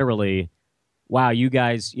unilaterally, wow, you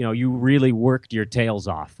guys, you really worked your tails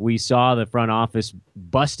off. We saw the front office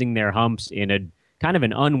busting their humps in a kind of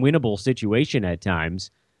an unwinnable situation at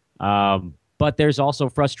times. But there's also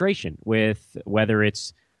frustration with whether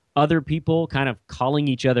it's other people kind of calling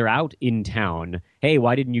each other out in town. Hey,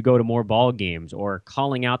 why didn't you go to more ball games? Or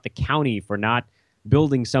calling out the county for not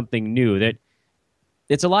building something new. That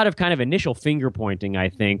it's a lot of kind of initial finger pointing, I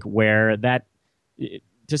think, where that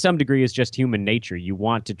to some degree is just human nature. You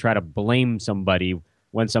want to try to blame somebody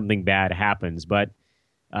when something bad happens, but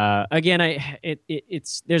again,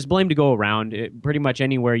 there's blame to go around. Pretty much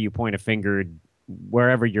anywhere you point a finger,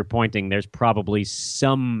 wherever you're pointing, there's probably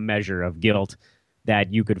some measure of guilt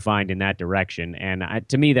that you could find in that direction. And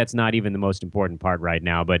to me, that's not even the most important part right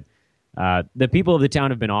now. But the people of the town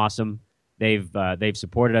have been awesome. They've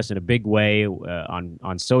supported us in a big way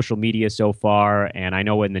on social media so far. And I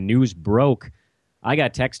know when the news broke, I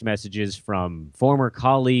got text messages from former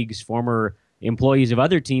colleagues, former employees of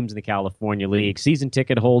other teams in the California League, season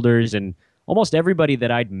ticket holders, and almost everybody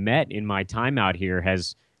that I'd met in my time out here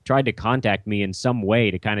has tried to contact me in some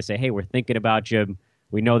way to kind of say, hey, we're thinking about you.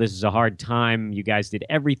 We know this is a hard time. You guys did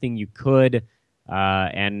everything you could,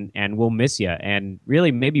 and we'll miss you. And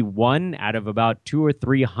really, maybe 1 out of about 200 or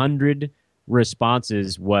 300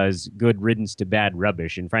 responses was good riddance to bad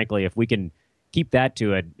rubbish. And frankly, if we can keep that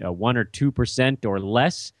to a 1 or 2% or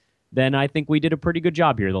less, then I think we did a pretty good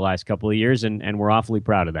job here the last couple of years, and we're awfully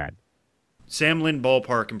proud of that. Sam Lynn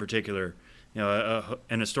Ballpark in particular,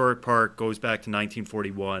 an historic park, goes back to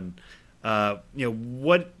 1941.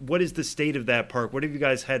 What is the state of that park? What have you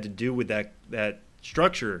guys had to do with that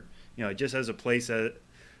structure? Just as a place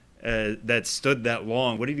that stood that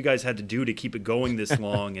long. What have you guys had to do to keep it going this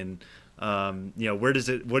long? And what is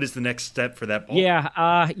the next step for that ball? Yeah,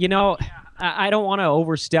 I don't want to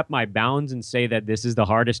overstep my bounds and say that this is the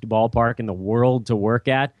hardest ballpark in the world to work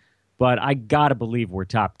at, but I gotta believe we're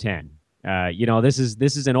top 10. This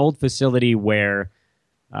is an old facility where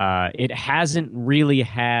it hasn't really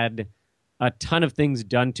had a ton of things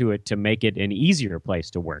done to it to make it an easier place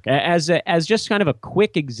to work. As just kind of a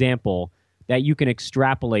quick example that you can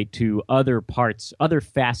extrapolate to other parts, other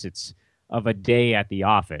facets of a day at the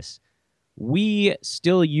office, we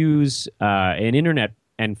still use an internet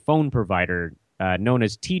and phone provider known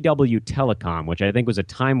as TW Telecom, which I think was a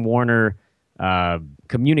Time Warner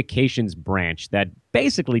communications branch that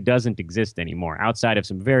basically doesn't exist anymore outside of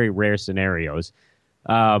some very rare scenarios.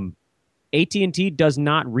 AT&T does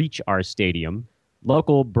not reach our stadium.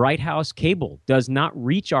 Local Bright House Cable does not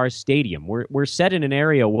reach our stadium. We're set in an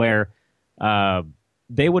area where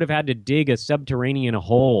they would have had to dig a subterranean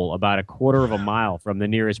hole about a quarter of a mile from the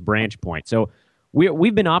nearest branch point. So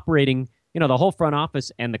we've been operating, the whole front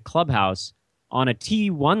office and the clubhouse on a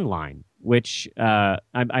T1 line, which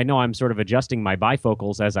I know I'm sort of adjusting my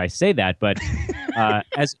bifocals as I say that, but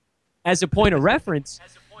as a point of reference,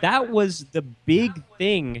 that was the big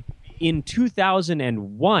thing in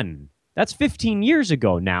 2001. That's 15 years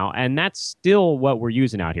ago now, and that's still what we're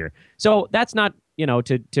using out here. So that's not,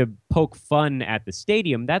 to poke fun at the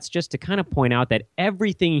stadium. That's just to kind of point out that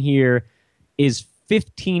everything here is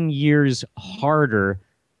 15 years harder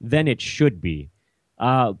than it should be.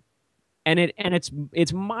 And it's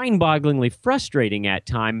mind-bogglingly frustrating at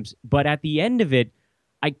times, but at the end of it,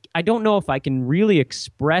 I don't know if I can really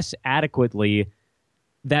express adequately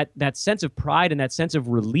that sense of pride and that sense of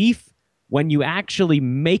relief when you actually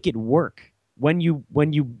make it work. When you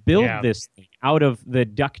build this thing out of the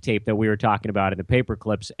duct tape that we were talking about and the paper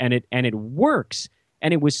clips, and it works,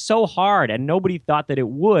 and it was so hard, and nobody thought that it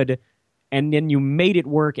would, and then you made it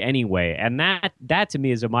work anyway. And that to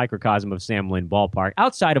me is a microcosm of Sam Lynn Ballpark.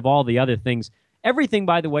 Outside of all the other things, everything,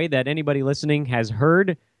 by the way, that anybody listening has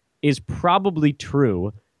heard is probably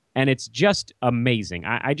true, and it's just amazing.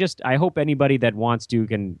 I hope anybody that wants to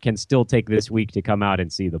can still take this week to come out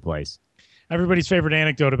and see the place. Everybody's favorite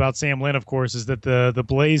anecdote about Sam Lynn, of course, is that the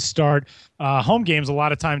Blaze start home games a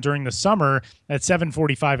lot of time during the summer at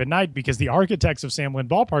 7:45 at night because the architects of Sam Lynn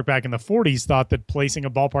Ballpark back in the 40s thought that placing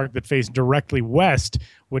a ballpark that faced directly west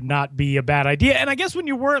would not be a bad idea. And I guess when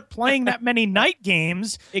you weren't playing that many night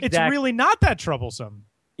games, It's really not that troublesome.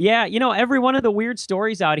 Yeah, every one of the weird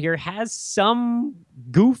stories out here has some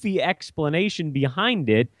goofy explanation behind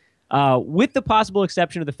it. With the possible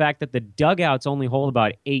exception of the fact that the dugouts only hold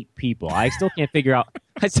about 8 people. I still can't figure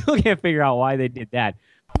out why they did that.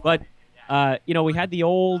 But we had the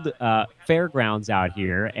old fairgrounds out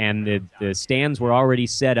here, and the stands were already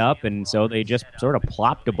set up, and so they just sort of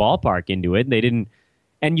plopped a ballpark into it. They didn't,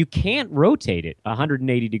 and you can't rotate it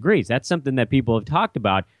 180 degrees. That's something that people have talked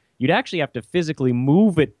about. You'd actually have to physically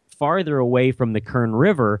move it farther away from the Kern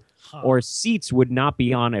River, or seats would not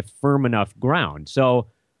be on a firm enough ground. So,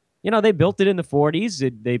 they built it in the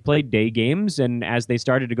 40s. They played day games, and as they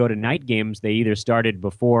started to go to night games, they either started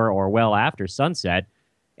before or well after sunset.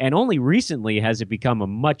 And only recently has it become a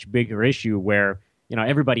much bigger issue where,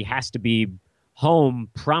 everybody has to be home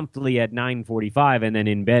promptly at 9:45 and then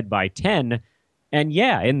in bed by 10. And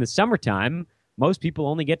yeah, in the summertime, most people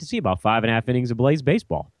only get to see about 5.5 innings of Blaze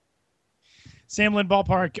baseball. Sam Lynn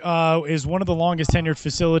Ballpark is one of the longest tenured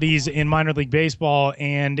facilities in minor league baseball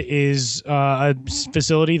and is a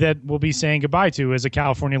facility that we'll be saying goodbye to as a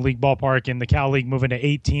California League ballpark, and the Cal League moving to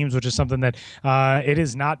 8 teams, which is something that it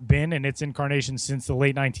has not been in its incarnation since the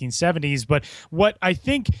late 1970s. But what I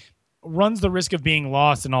think runs the risk of being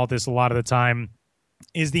lost in all this a lot of the time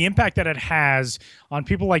is the impact that it has on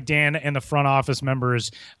people like Dan and the front office members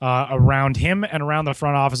around him and around the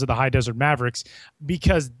front office of the High Desert Mavericks,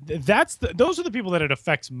 because those are the people that it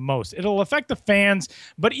affects most. It'll affect the fans,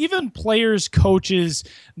 but even players, coaches,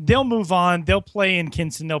 they'll move on. They'll play in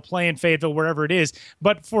Kinston. They'll play in Fayetteville, wherever it is.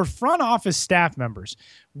 But for front office staff members,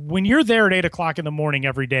 when you're there at 8 o'clock in the morning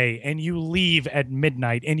every day and you leave at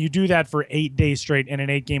midnight and you do that for 8 days straight in an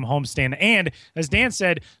 8-game homestand, and as Dan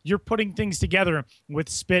said, you're putting things together with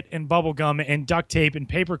spit and bubble gum and duct tape and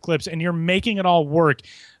paper clips, and you're making it all work.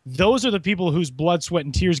 Those are the people whose blood, sweat,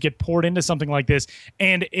 and tears get poured into something like this.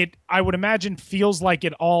 And it, I would imagine, feels like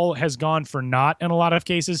it all has gone for naught in a lot of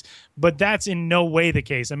cases, but that's in no way the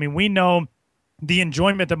case. I mean, we know the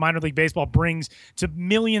enjoyment that minor league baseball brings to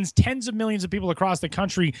millions, tens of millions of people across the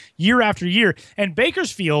country year after year. And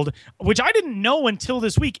Bakersfield, which I didn't know until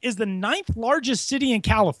this week, is the 9th largest city in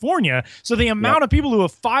California. So the amount of people who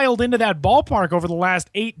have filed into that ballpark over the last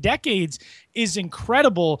 8 decades is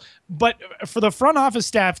incredible. But for the front office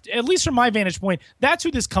staff, at least from my vantage point, that's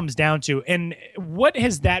who this comes down to. And what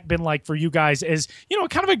has that been like for you guys as,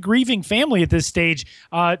 kind of a grieving family at this stage,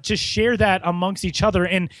 to share that amongst each other?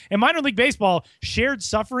 And in minor league baseball, shared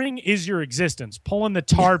suffering is your existence. Pulling the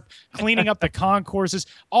tarp, cleaning up the concourses,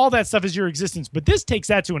 all that stuff is your existence. But this takes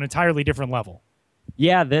that to an entirely different level.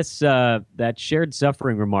 Yeah, this that shared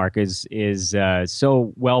suffering remark is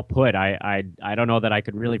so well put. I don't know that I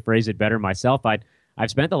could really phrase it better myself. I've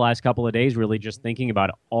spent the last couple of days really just thinking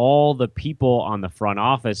about all the people on the front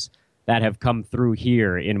office that have come through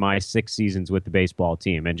here in my 6 seasons with the baseball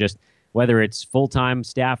team, and just whether it's full-time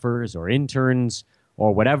staffers or interns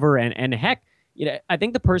or whatever. And heck, I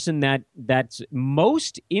think the person that's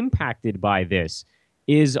most impacted by this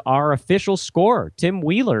is our official scorer, Tim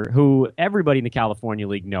Wheeler, who everybody in the California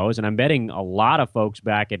League knows, and I'm betting a lot of folks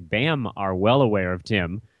back at BAM are well aware of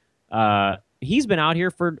Tim. He's been out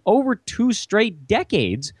here for over 2 straight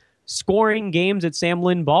decades scoring games at Sam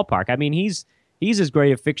Lynn Ballpark. I mean, he's as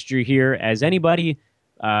great a fixture here as anybody,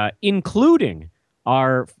 including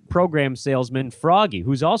our program salesman, Froggy,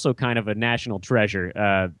 who's also kind of a national treasure.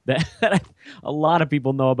 That a lot of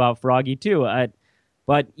people know about Froggy, too.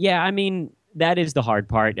 But, yeah, I mean, that is the hard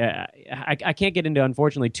part. I can't get into,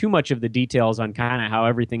 unfortunately, too much of the details on kind of how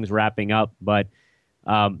everything's wrapping up, but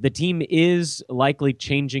the team is likely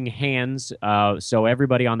changing hands, so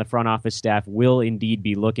everybody on the front office staff will indeed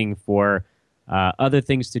be looking for other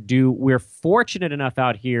things to do. We're fortunate enough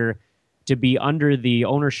out here to be under the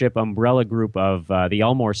ownership umbrella group of the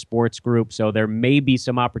Elmore Sports Group, so there may be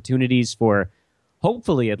some opportunities for,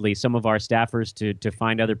 hopefully at least, some of our staffers to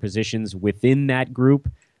find other positions within that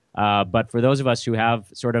group. But for those of us who have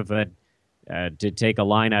sort of to take a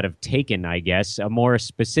line out of Taken, I guess, a more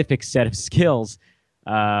specific set of skills,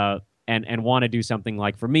 and want to do something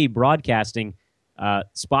like, for me, broadcasting,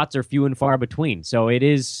 spots are few and far between. So it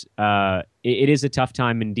is a tough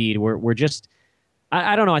time indeed. We're just,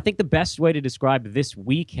 I don't know. I think the best way to describe this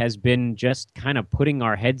week has been just kind of putting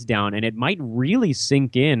our heads down, and it might really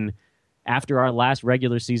sink in after our last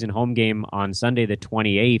regular season home game on Sunday the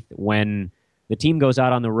 28th, when the team goes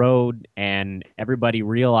out on the road and everybody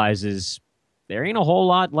realizes there ain't a whole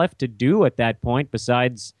lot left to do at that point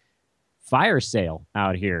besides fire sale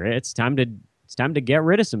out here. It's time to get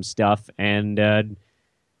rid of some stuff, and then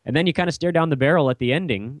you kind of stare down the barrel at the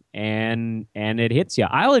ending, and it hits you.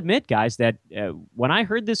 I'll admit, guys, that when I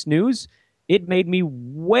heard this news, it made me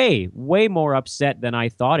way more upset than I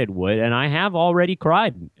thought it would, and I have already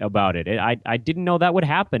cried about it. I didn't know that would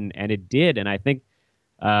happen, and it did, and I think,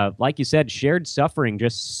 like you said, shared suffering,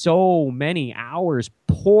 just so many hours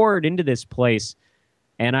poured into this place.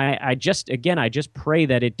 And I just pray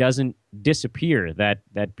that it doesn't disappear,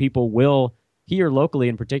 that people will, here locally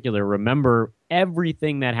in particular, remember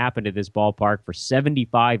everything that happened at this ballpark for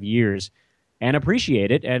 75 years and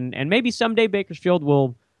appreciate it. And maybe someday Bakersfield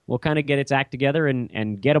will kind of get its act together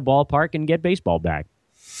and get a ballpark and get baseball back.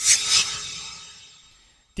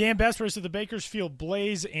 Dan Besbris of the Bakersfield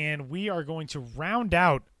Blaze, and we are going to round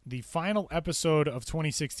out the final episode of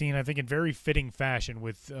 2016, I think in very fitting fashion,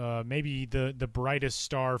 with maybe the brightest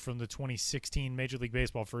star from the 2016 Major League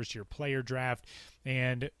Baseball first-year player draft.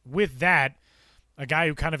 And with that, a guy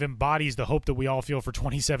who kind of embodies the hope that we all feel for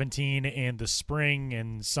 2017 and the spring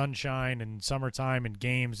and sunshine and summertime and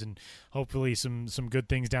games, and hopefully some good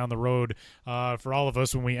things down the road for all of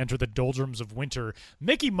us when we enter the doldrums of winter.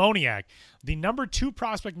 Mickey Moniak, the number 2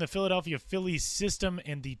 prospect in the Philadelphia Phillies system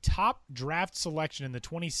and the top draft selection in the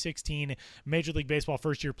 2016 Major League Baseball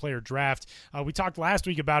first-year player draft. We talked last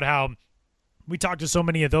week about how we talked to so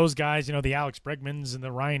many of those guys, the Alex Bregmans and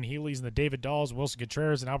the Ryan Healy's and the David Dahls, Wilson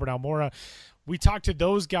Contreras and Albert Almora. We talked to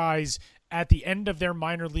those guys at the end of their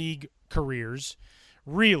minor league careers.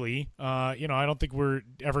 Really, I don't think we're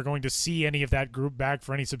ever going to see any of that group back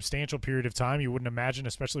for any substantial period of time. You wouldn't imagine,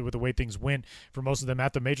 especially with the way things went for most of them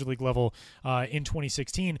at the major league level in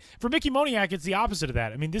 2016. For Mickey Moniak, it's the opposite of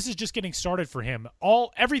that. I mean, this is just getting started for him.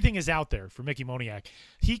 Everything is out there for Mickey Moniak.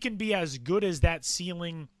 He can be as good as that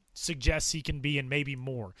ceiling suggests he can be, and maybe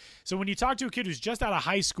more. So when you talk to a kid who's just out of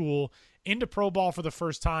high school into pro ball for the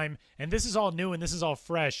first time, and this is all new and this is all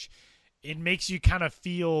fresh, it makes you kind of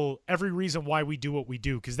feel every reason why we do what we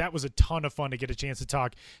do, because that was a ton of fun to get a chance to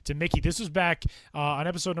talk to Mickey. This was back on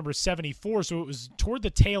episode number 74, so it was toward the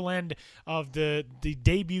tail end of the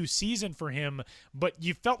debut season for him, but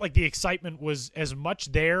you felt like the excitement was as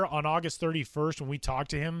much there on August 31st when we talked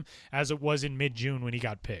to him as it was in mid-June when he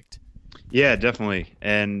got picked. Yeah, definitely.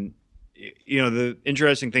 And, the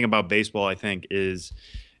interesting thing about baseball, I think, is,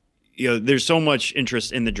 there's so much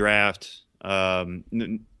interest in the draft.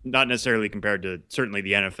 not necessarily compared to certainly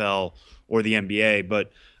the NFL or the NBA,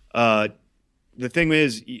 but the thing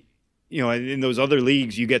is, in those other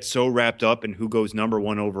leagues, you get so wrapped up in who goes number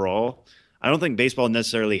one overall. I don't think baseball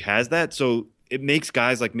necessarily has that. So it makes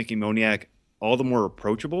guys like Mickey Moniak all the more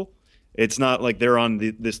approachable. It's not like they're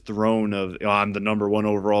on this throne of, I'm the number one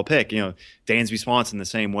overall pick. Dansby Swanson the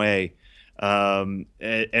same way. And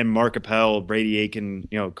Mark Appel, Brady Aiken,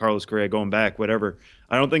 Carlos Correa going back, whatever.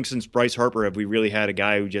 I don't think since Bryce Harper have we really had a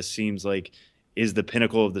guy who just seems like is the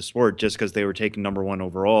pinnacle of the sport just because they were taken number one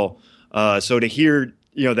overall. So to hear,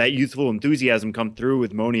 that youthful enthusiasm come through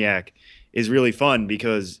with Moniak is really fun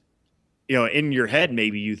because, in your head,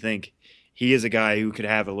 maybe you think he is a guy who could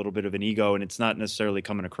have a little bit of an ego, and it's not necessarily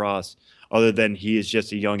coming across other than he is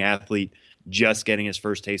just a young athlete just getting his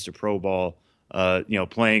first taste of pro ball,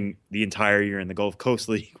 playing the entire year in the Gulf Coast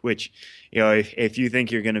League, which, if you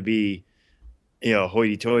think you're going to be,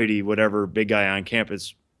 hoity-toity, whatever, big guy on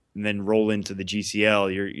campus, and then roll into the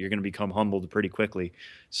GCL, you're going to become humbled pretty quickly.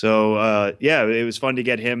 So, it was fun to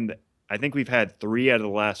get him. I think we've had 3 out of the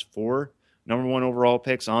last 4 number one overall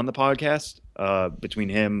picks on the podcast between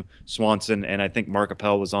him, Swanson, and I think Mark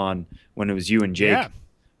Appel was on when it was you and Jake. Yeah.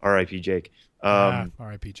 R.I.P. Jake.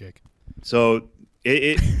 R.I.P. Jake. So,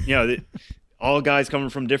 all guys coming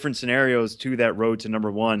from different scenarios to that road to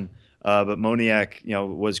number one. But Moniak,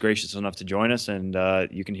 was gracious enough to join us, and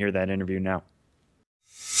you can hear that interview now.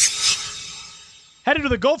 Headed to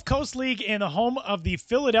the Gulf Coast League in the home of the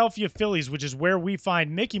Philadelphia Phillies, which is where we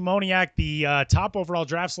find Mickey Moniak, the top overall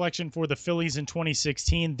draft selection for the Phillies in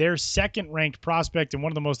 2016, their second-ranked prospect and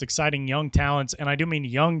one of the most exciting young talents. And I do mean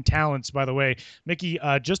young talents, by the way. Mickey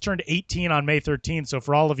just turned 18 on May 13th, so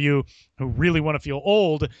for all of you who really want to feel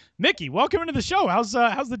old, Mickey, welcome into the show. How's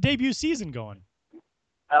the debut season going?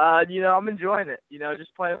 I'm enjoying it.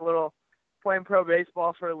 Just playing pro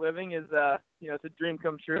baseball for a living is it's a dream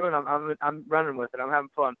come true, and I'm running with it. I'm having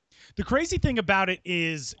fun. The crazy thing about it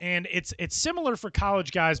is, and it's similar for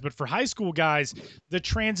college guys, but for high school guys, the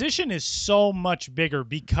transition is so much bigger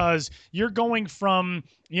because you're going from,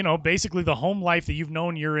 basically the home life that you've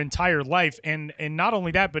known your entire life. And not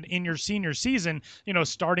only that, but in your senior season,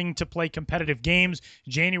 starting to play competitive games,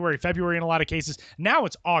 January, February in a lot of cases. Now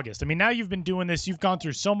it's August. I mean, now you've been doing this. You've gone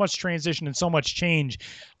through so much transition and so much change.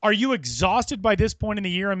 Are you exhausted by this point in the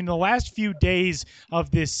year? I mean, the last few days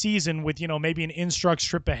of this season with, maybe an instructs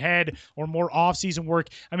trip ahead or more off-season work.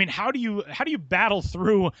 I mean, how do you battle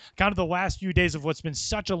through kind of the last few days of what's been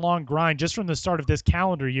such a long grind just from the start of this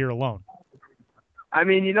calendar year alone? I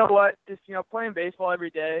mean, you know what? Just, playing baseball every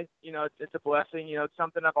day, it's a blessing. It's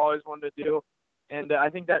something I've always wanted to do. And I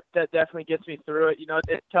think that definitely gets me through it.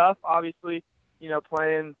 It's tough, obviously,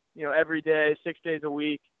 playing, every day, 6 days a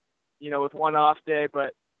week, with one off day.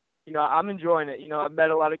 But, I'm enjoying it. I've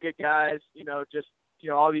met a lot of good guys,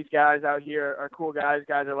 all these guys out here are cool guys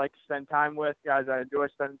I like to spend time with, guys I enjoy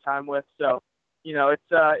spending time with. So,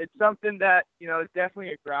 it's something that, is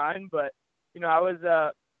definitely a grind, but, I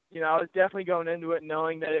was definitely going into it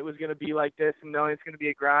knowing that it was going to be like this and knowing it's going to be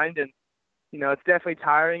a grind. And, it's definitely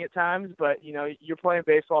tiring at times, but, you're playing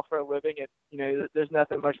baseball for a living and, there's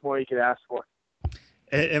nothing much more you could ask for.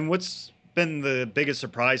 And what's been the biggest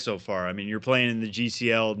surprise so far? I mean, you're playing in the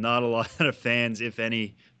GCL. Not a lot of fans, if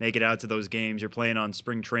any, make it out to those games. You're playing on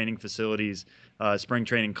spring training facilities, spring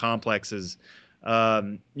training complexes.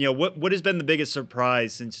 What has been the biggest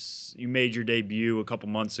surprise since you made your debut a couple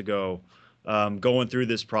months ago, going through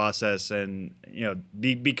this process and,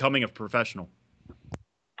 becoming a professional?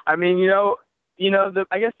 I mean,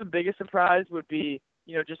 I guess the biggest surprise would be,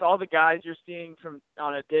 just all the guys you're seeing from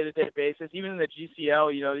on a day-to-day basis. Even in the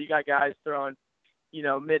GCL, you got guys throwing,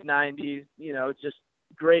 mid-90s, just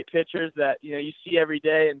great pitchers that, you see every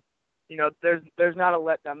day. And, there's not a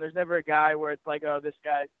letdown. There's never a guy where it's like, oh, this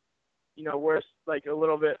guy, worse, like a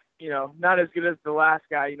little bit, not as good as the last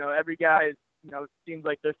guy. Every guy is, it seems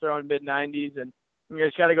like they're throwing mid-90s, and you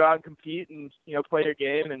just got to go out and compete and, play your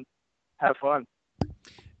game and have fun.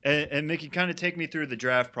 And Mickey, kind of take me through the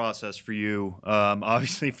draft process for you.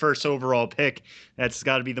 Obviously, first overall pick, that's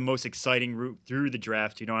got to be the most exciting route through the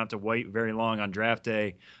draft. You don't have to wait very long on draft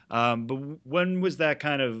day. But when was that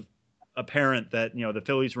kind of apparent that, the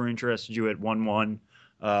Phillies were interested in you at 1-1,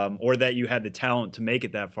 or that you had the talent to make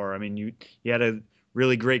it that far? I mean, you had a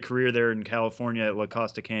really great career there in California at La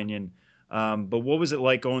Costa Canyon. But what was it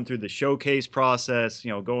like going through the showcase process,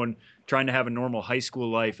 trying to have a normal high school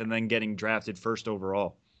life and then getting drafted first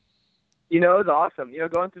overall? It was awesome.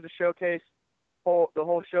 Going through the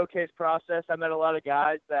whole showcase process, I met a lot of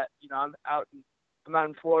guys that, I'm out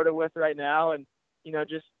in Florida with right now. And,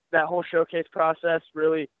 just that whole showcase process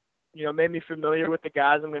really, made me familiar with the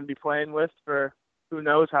guys I'm going to be playing with for, who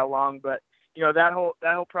knows how long. But that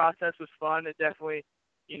whole process was fun. It definitely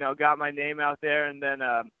got my name out there. And then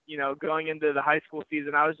going into the high school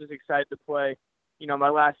season, I was just excited to play my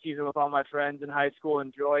last season with all my friends in high school,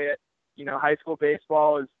 enjoy it. High school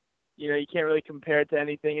baseball is you can't really compare it to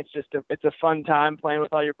anything. It's just it's a fun time playing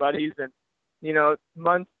with all your buddies. And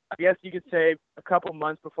I guess you could say a couple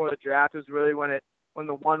months before the draft was really when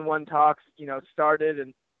the 1-1 talks started.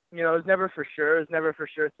 And it was never for sure. It was never a for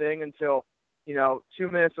sure thing until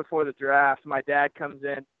 2 minutes before the draft, my dad comes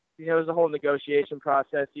in. There's a whole negotiation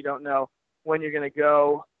process. You don't know when you're going to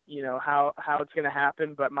go, how it's going to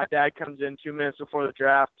happen. But my dad comes in 2 minutes before the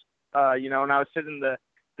draft, and I was sitting in the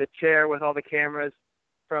chair with all the cameras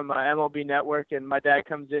from MLB Network, and my dad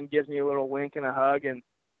comes in, gives me a little wink and a hug. And,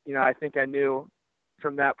 I think I knew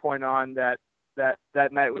from that point on that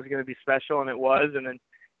night was going to be special, and it was. And then,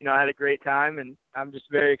 I had a great time, and I'm just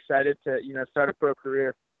very excited to, start a pro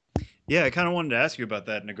career. Yeah, I kind of wanted to ask you about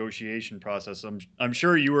that negotiation process. I'm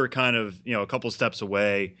sure you were kind of, a couple steps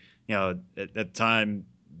away, at the time,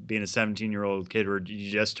 being a 17-year-old kid, or you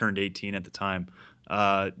just turned 18 at the time.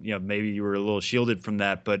 Maybe you were a little shielded from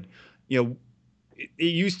that, but, it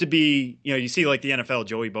used to be, you see like the NFL,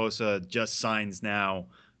 Joey Bosa just signs now.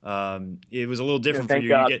 It was a little different for you.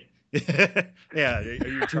 God. You get, yeah. Are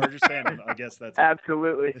you a Chargers fan? I guess that's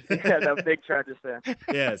absolutely. Yeah, I'm a big Chargers fan.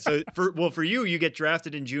 Yeah. So for you get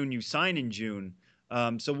drafted in June, you sign in June.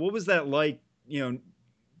 So what was that like?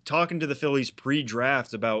 Talking to the Phillies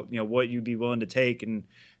pre-draft about what you'd be willing to take and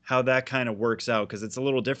how that kind of works out, because it's a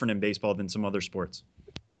little different in baseball than some other sports.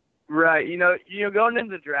 Right. Going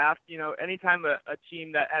into the draft, anytime a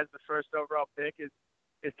team that has the first overall pick is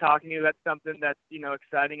talking to you, that's something that's,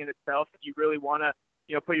 exciting in itself. You really want to,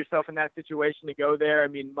 put yourself in that situation to go there. I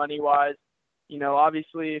mean, money-wise,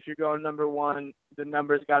 obviously if you're going number one, the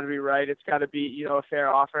numbers got to be right. It's got to be, a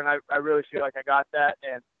fair offer. And I really feel like I got that.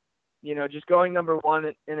 And, just going number one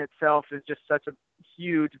in itself is just such a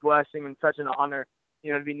huge blessing and such an honor,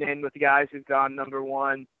 to be named with the guys who've gone number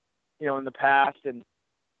one, in the past. And,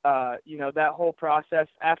 that whole process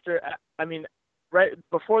right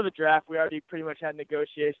before the draft, we already pretty much had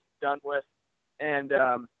negotiations done with, and,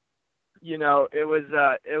 it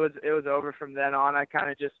was over from then on. I kind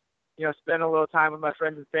of just, spent a little time with my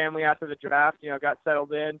friends and family after the draft, got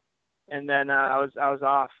settled in, and then, I was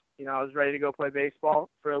off, I was ready to go play baseball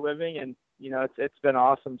for a living, and, it's been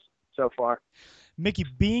awesome so far. Mickey,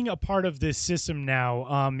 being a part of this system now,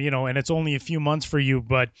 and it's only a few months for you,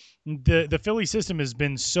 but the Philly system has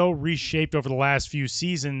been so reshaped over the last few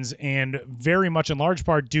seasons, and very much in large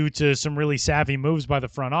part due to some really savvy moves by the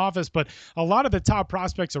front office. But a lot of the top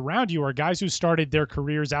prospects around you are guys who started their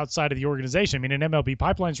careers outside of the organization. I mean, in MLB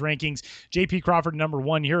Pipeline's rankings, J.P. Crawford number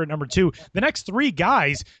one, here at number two. The next three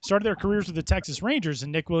guys started their careers with the Texas Rangers,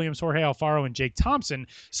 and Nick Williams, Jorge Alfaro, and Jake Thompson.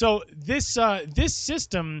 So this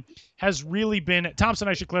system has really been, Thompson,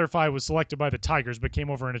 I should clarify, was selected by the Tigers, but came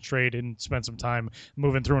over in a trade and spent some time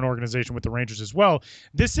moving through an organization with the Rangers as well.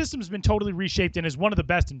 This system's been totally reshaped and is one of the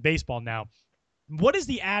best in baseball now. What is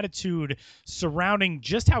the attitude surrounding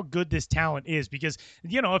just how good this talent is? Because,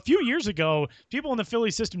 a few years ago, people in the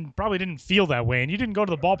Philly system probably didn't feel that way, and you didn't go to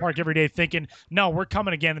the ballpark every day thinking, no, we're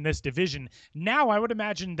coming again in this division. Now, I would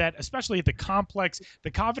imagine that, especially at the complex,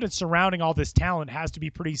 the confidence surrounding all this talent has to be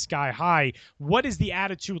pretty sky high. What is the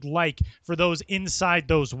attitude like for those inside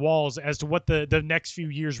those walls as to what the next few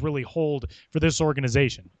years really hold for this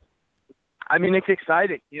organization? I mean, it's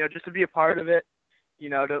exciting, just to be a part of it.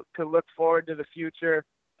 To look forward to the future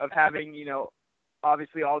of having,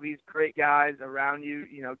 obviously all these great guys around you,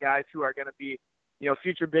 guys who are going to be,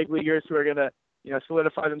 future big leaguers who are going to,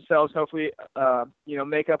 solidify themselves, hopefully,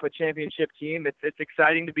 make up a championship team. It's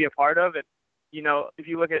exciting to be a part of. And, if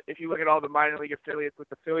you look at all the minor league affiliates with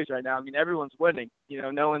the Phillies right now, I mean, everyone's winning,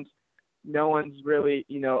 no one's really,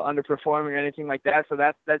 underperforming or anything like that. So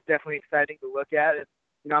that's definitely exciting to look at. And,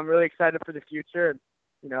 I'm really excited for the future. And,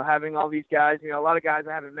 having all these guys, a lot of guys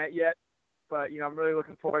I haven't met yet, but, I'm really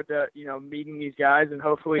looking forward to, meeting these guys and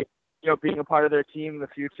hopefully, being a part of their team in the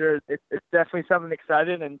future. It's definitely something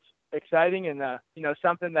exciting and,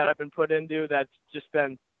 something that I've been put into that's just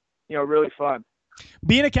been, really fun.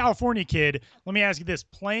 Being a California kid, let me ask you this.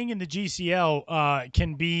 Playing in the GCL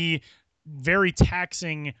can be very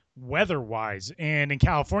taxing weather-wise. And in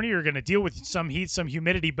California, you're going to deal with some heat, some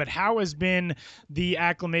humidity. But how has been the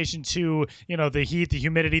acclimation to, the heat, the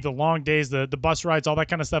humidity, the long days, the bus rides, all that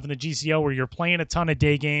kind of stuff in the GCL, where you're playing a ton of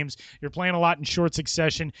day games, you're playing a lot in short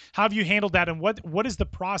succession? How have you handled that, and what is the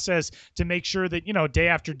process to make sure that, day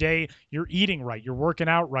after day, you're eating right, you're working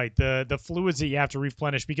out right, the fluids that you have to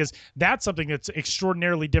replenish? Because that's something that's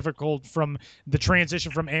extraordinarily difficult from the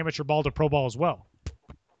transition from amateur ball to pro ball as well.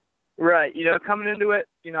 Right. Coming into it,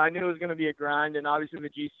 I knew it was going to be a grind, and obviously the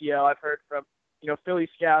GCL, I've heard from, Philly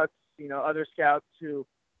scouts, other scouts who,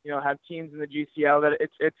 have teams in the GCL that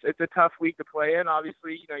it's a tough week to play in.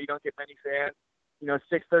 Obviously, you don't get many fans,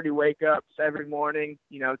 6:30 wake ups every morning,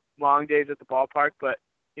 long days at the ballpark, but,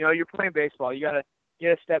 you're playing baseball. You got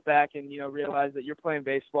to step back and, realize that you're playing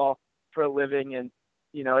baseball for a living, and,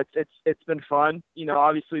 it's been fun.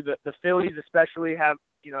 Obviously the Phillies especially have,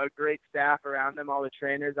 a great staff around them, all the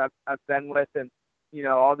trainers I've been with, and,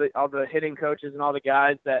 all the hitting coaches and all the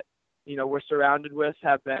guys that, we're surrounded with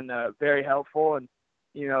have been very helpful. And,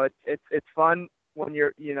 it's fun when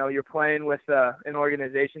you're playing with an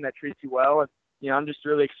organization that treats you well. And, I'm just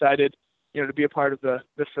really excited, to be a part of the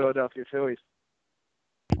Philadelphia Phillies.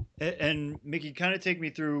 And Mickey, kind of take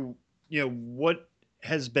me through, what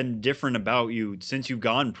has been different about you since you've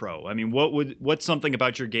gone pro? I mean, what's something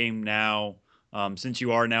about your game now? Since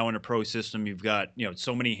you are now in a pro system, you've got,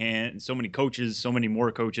 so many hands, so many coaches, so many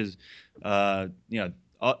more coaches,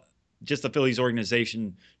 just the Phillies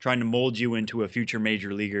organization trying to mold you into a future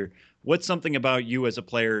major leaguer. What's something about you as a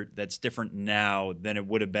player that's different now than it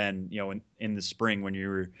would have been, in the spring when you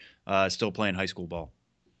were still playing high school ball?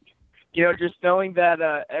 Just knowing that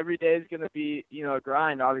every day is going to be, a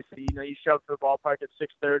grind. Obviously, you show up to the ballpark at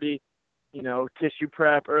 6:30, tissue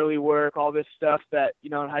prep, early work, all this stuff that,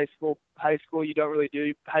 in high school you don't really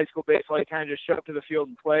do. High school baseball, you kind of just show up to the field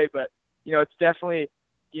and play. But, it's definitely,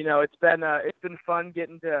 it's been fun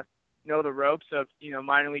getting to know the ropes of,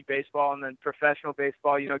 minor league baseball and then professional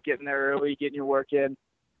baseball, getting there early, getting your work in,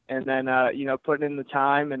 and then, putting in the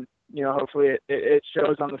time, and, hopefully it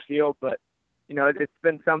shows on the field. But, it's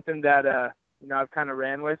been something that, I've kind of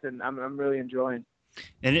ran with, and I'm really enjoying.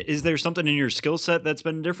 And is there something in your skill set that's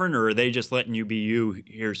been different, or are they just letting you be you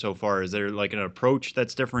here so far? Is there like an approach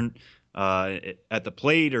that's different at the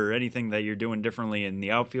plate, or anything that you're doing differently in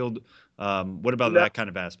the outfield? What about that kind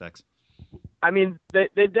of aspects? I mean, they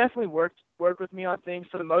definitely worked with me on things.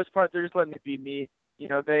 For the most part, they're just letting me be me.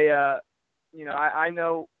 I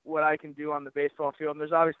know what I can do on the baseball field, and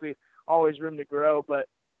there's obviously always room to grow, but,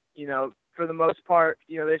 for the most part,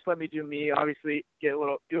 they just let me do me. Obviously, do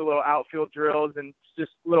a little outfield drills and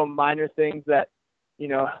just little minor things that,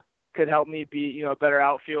 could help me be, a better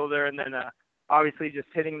outfielder. And then, obviously, just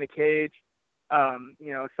hitting the cage.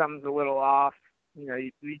 Something's a little off.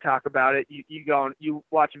 You talk about it. You go and you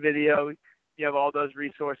watch video. You have all those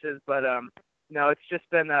resources. But it's just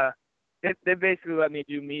been they basically let me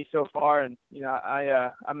do me so far, and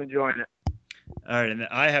I'm enjoying it. All right, and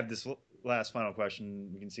I have this last final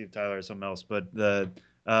question. We can see if Tyler has something else, but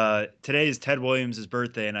today is Ted Williams'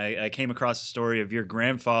 birthday, and I came across a story of your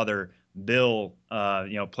grandfather, Bill.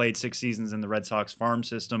 Played 6 seasons in the Red Sox farm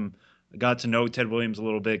system. Got to know Ted Williams a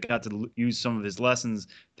little bit. Got to use some of his lessons,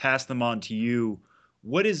 pass them on to you.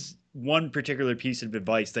 What is one particular piece of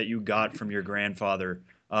advice that you got from your grandfather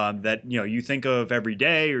that you think of every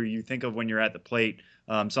day, or you think of when you're at the plate?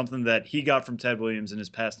 Something that he got from Ted Williams and has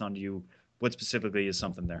passed on to you. What specifically is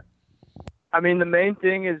something there? I mean, the main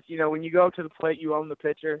thing is, when you go up to the plate, you own the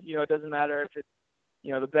pitcher. It doesn't matter if it's,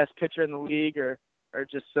 the best pitcher in the league or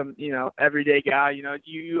just some, everyday guy.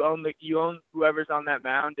 You own whoever's on that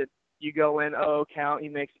mound, and you go in, count, he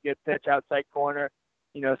makes a good pitch outside corner.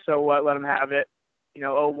 So what? Let him have it.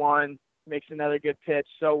 0-1 makes another good pitch.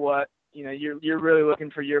 So what? You're really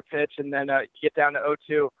looking for your pitch, and then you get down to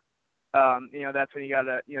 0-2. That's when you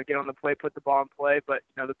gotta, get on the plate, put the ball in play. But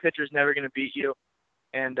the pitcher's never going to beat you.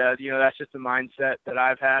 And, that's just a mindset that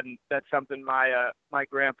I've had, and that's something my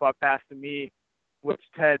grandpa passed to me, which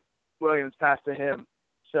Ted Williams passed to him.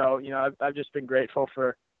 So, I've just been grateful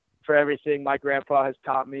for everything my grandpa has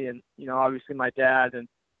taught me, and, obviously my dad and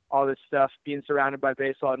all this stuff, being surrounded by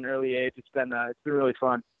baseball at an early age. It's been really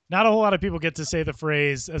fun. Not a whole lot of people get to say the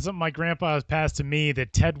phrase, as something my grandpa has passed to me,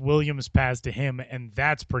 that Ted Williams passed to him, and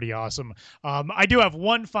that's pretty awesome. I do have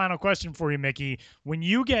one final question for you, Mickey. When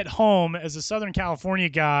you get home as a Southern California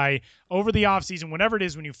guy over the offseason, whenever it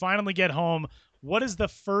is, when you finally get home, what is the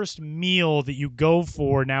first meal that you go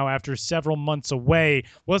for now after several months away?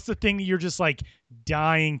 What's the thing that you're just like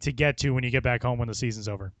dying to get to when you get back home when the season's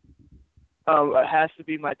over? It has to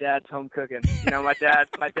be my dad's home cooking. My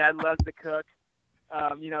dad loves to cook.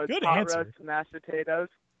 It's Good pot answer. roast and mashed potatoes.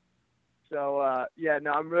 So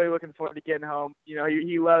I'm really looking forward to getting home.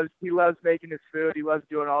 He loves making his food. He loves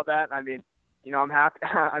doing all that. I mean, I'm happy.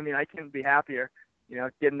 I mean, I couldn't be happier.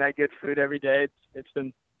 Getting that good food every day. It's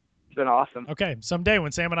been awesome. Okay, someday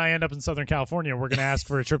when Sam and I end up in Southern California, we're going to ask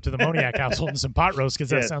for a trip to the Moniac household and some pot roast because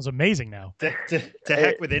that sounds amazing now. To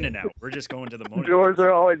heck with In-N-Out. We're just going to the Moniac. Doors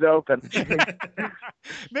are always open.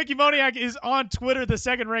 Mickey Moniak is on Twitter, the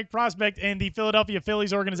second-ranked prospect in the Philadelphia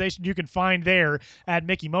Phillies organization. You can find there at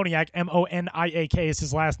Mickey Moniak. Moniak is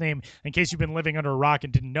his last name, in case you've been living under a rock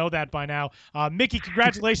and didn't know that by now. Mickey,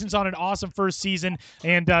 congratulations on an awesome first season,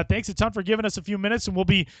 and thanks a ton for giving us a few minutes, and we'll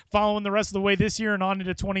be following the rest of the way this year and on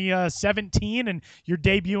into 2017 and your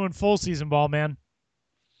debut in full season ball, man.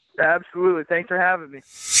 Absolutely. Thanks for having me.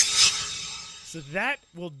 So that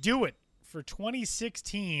will do it for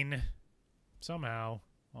 2016. Somehow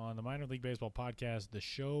on the Minor League Baseball podcast, the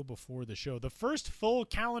show before the show, the first full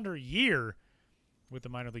calendar year with the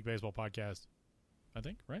Minor League Baseball podcast, I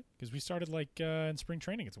think, right? Because we started in spring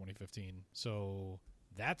training in 2015, so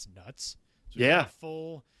that's nuts. So yeah,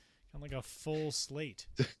 kind of a full slate.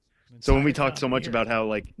 So when we talk so much about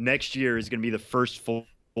how next year is going to be the first full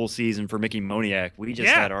season for Mickey Moniak, we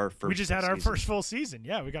just had our first full season.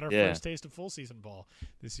 Yeah, we got our first taste of full season ball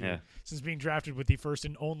this year since being drafted with the first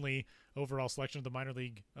and only overall selection of the Minor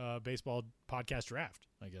League Baseball podcast draft,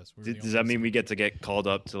 I guess. Does that mean we get to get called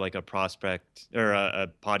up to a prospect or a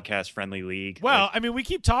podcast friendly league? Well, I mean, we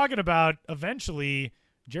keep talking about eventually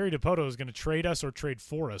Jerry DiPoto is going to trade us or trade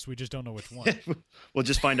for us. We just don't know which one. We'll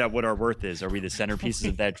just find out what our worth is. Are we the centerpieces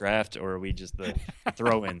of that draft, or are we just the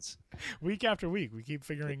throw-ins? Week after week, we keep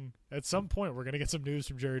figuring at some point we're going to get some news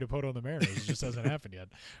from Jerry DiPoto and the Mariners. It just hasn't happened yet.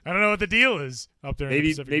 I don't know what the deal is up there.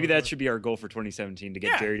 Maybe that should be our goal for 2017, to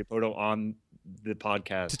get Jerry DiPoto on the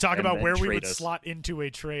podcast to talk about where we would slot into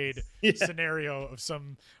a trade scenario of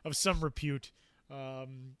some repute.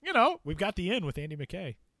 We've got the in with Andy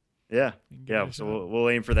McKay. Yeah. So we'll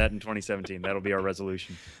aim for that in 2017. That'll be our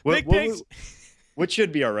resolution. What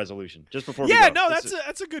should be our resolution? Just before we go. No,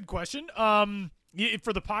 that's a good question.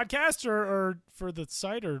 For the podcast or for the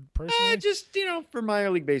site or personally? Just for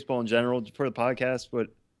minor league baseball in general, for the podcast. But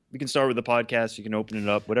we can start with the podcast. You can open it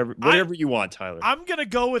up, whatever you want, Tyler. I'm gonna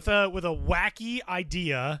go with a wacky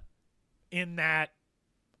idea, in that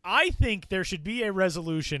I think there should be a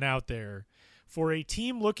resolution out there for a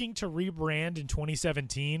team looking to rebrand in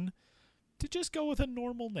 2017 to just go with a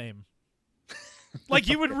normal name.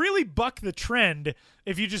 You would really buck the trend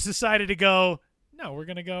if you just decided to go, no, we're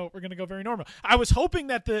gonna go very normal. I was hoping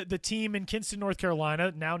that the team in Kinston, North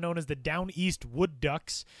Carolina, now known as the Down East Wood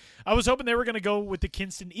Ducks, I was hoping they were gonna go with the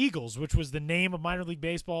Kinston Eagles, which was the name of minor league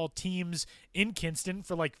baseball teams in Kinston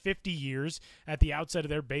for 50 years at the outset of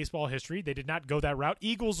their baseball history. They did not go that route.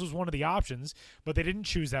 Eagles was one of the options, but they didn't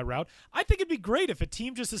choose that route. I think it'd be great if a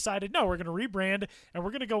team just decided, no, we're gonna rebrand and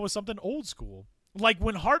we're gonna go with something old school. Like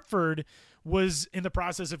when Hartford was in the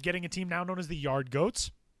process of getting a team now known as the Yard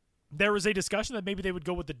Goats, there was a discussion that maybe they would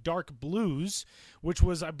go with the Dark Blues, which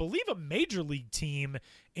was, I believe, a major league team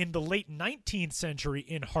in the late 19th century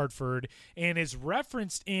in Hartford, and is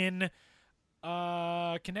referenced in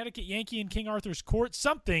Connecticut Yankee and King Arthur's Court,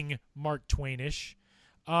 something Mark Twainish.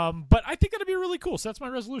 But I think that'd be really cool. So that's my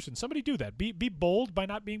resolution. Somebody do that. Be bold by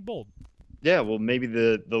not being bold. Yeah, well, maybe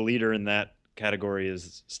the leader in that category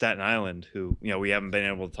is Staten Island, who we haven't been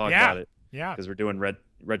able to talk about it. Yeah, because we're doing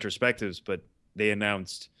retrospectives, but they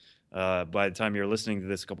announced by the time you're listening to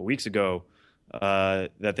this a couple weeks ago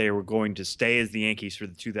that they were going to stay as the Yankees for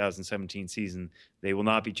the 2017 season. They will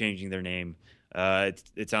not be changing their name.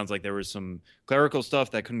 It sounds like there was some clerical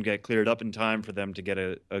stuff that couldn't get cleared up in time for them to get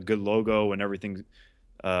a good logo and everything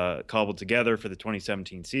cobbled together for the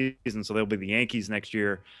 2017 season. So they'll be the Yankees next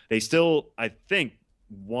year. They still, I think,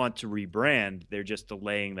 want to rebrand. They're just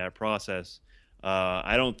delaying that process.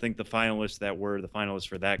 I don't think the finalists that were the finalists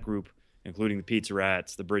for that group, including the Pizza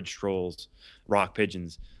Rats, the Bridge Trolls, Rock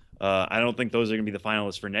Pigeons, I don't think those are going to be the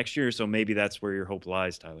finalists for next year, so maybe that's where your hope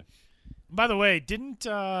lies, Tyler. By the way, didn't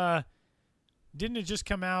it just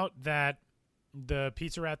come out that the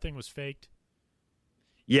Pizza Rat thing was faked?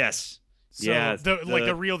 Yes. So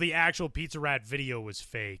the actual Pizza Rat video was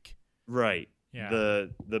fake. Right. Yeah.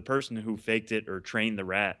 The person who faked it or trained the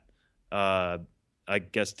rat, I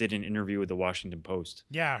guess, did an interview with the Washington Post.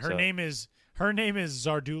 Yeah, her name is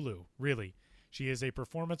Zardulu, really. She is a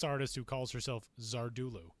performance artist who calls herself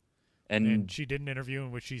Zardulu. And she did an interview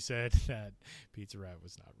in which she said that Pizza Rat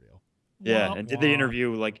was not real. Yeah, and did the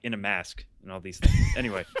interview in a mask and all these things.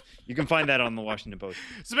 Anyway, you can find that on the Washington Post.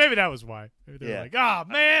 So maybe that was why. Maybe they're like, oh,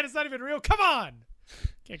 man, it's not even real. Come on.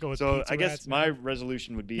 Can't go with So pizza I guess rats, my man.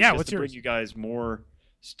 resolution would be Yeah, just what's to bring yours? you guys more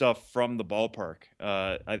stuff from the ballpark.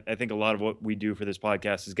 I think a lot of what we do for this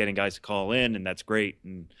podcast is getting guys to call in, and that's great.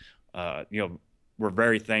 And we're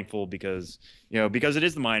very thankful because it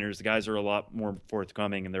is the minors. The guys are a lot more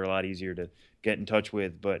forthcoming, and they're a lot easier to get in touch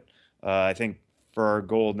with. But I think for our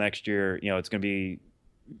goal next year, it's going to be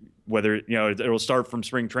whether it'll start from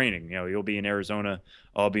spring training. You'll be in Arizona,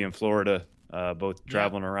 I'll be in Florida, both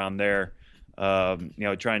traveling around there.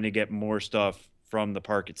 Trying to get more stuff from the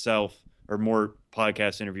park itself, or more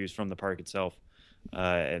podcast interviews from the park itself,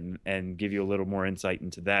 and give you a little more insight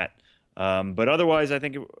into that. But otherwise, I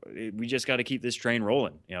think we just got to keep this train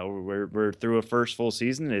rolling. We're through a first full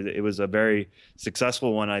season. It was a very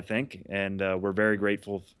successful one, I think, and we're very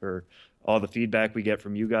grateful for all the feedback we get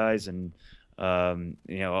from you guys, and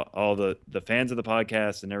all the fans of the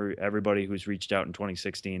podcast, and everybody who's reached out in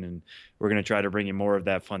 2016. And we're going to try to bring you more of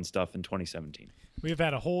that fun stuff in 2017. We've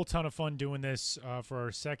had a whole ton of fun doing this for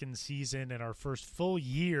our second season and our first full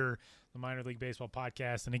year, the Minor League Baseball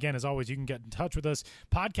podcast. And again, as always, you can get in touch with us.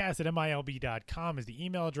 Podcast@MILB.com is the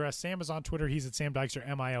email address. Sam is on Twitter. He's at Sam Dykstra,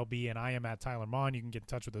 MILB, and I am at Tyler Mon. You can get in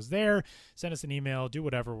touch with us there. Send us an email. Do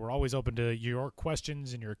whatever. We're always open to your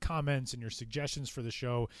questions and your comments and your suggestions for the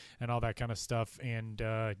show and all that kind of stuff. And,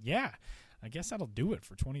 I guess that'll do it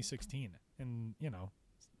for 2016. And,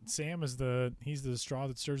 Sam is he's the straw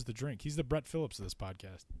that stirs the drink. He's the Brett Phillips of this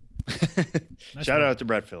podcast. Nice Shout work. out to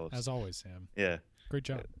Brett Phillips. As always, Sam. Yeah. Great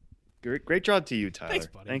job. Great job to you, Tyler. Thanks,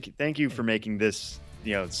 buddy. Thank you for making this,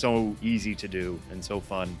 so easy to do and so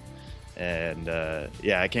fun. And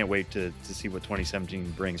I can't wait to see what 2017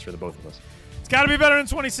 brings for the both of us. It's got to be better than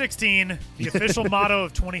 2016, the official motto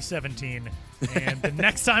of 2017. And the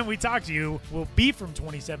next time we talk to you will be from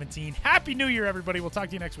 2017. Happy New Year, everybody. We'll talk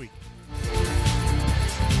to you next week.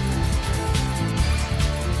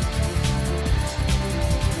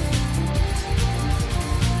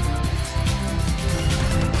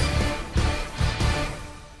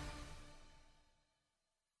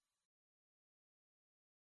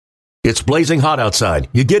 It's blazing hot outside.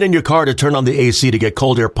 You get in your car to turn on the AC to get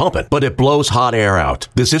cold air pumping, but it blows hot air out.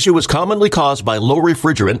 This issue is commonly caused by low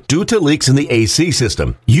refrigerant due to leaks in the AC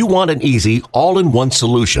system. You want an easy, all-in-one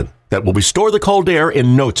solution that will restore the cold air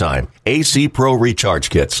in no time. AC Pro Recharge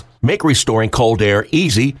Kits make restoring cold air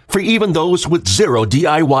easy for even those with zero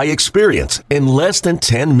DIY experience in less than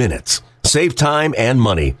 10 minutes. Save time and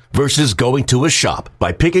money versus going to a shop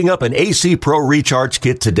by picking up an AC Pro Recharge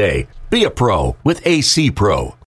Kit today. Be a pro with AC Pro.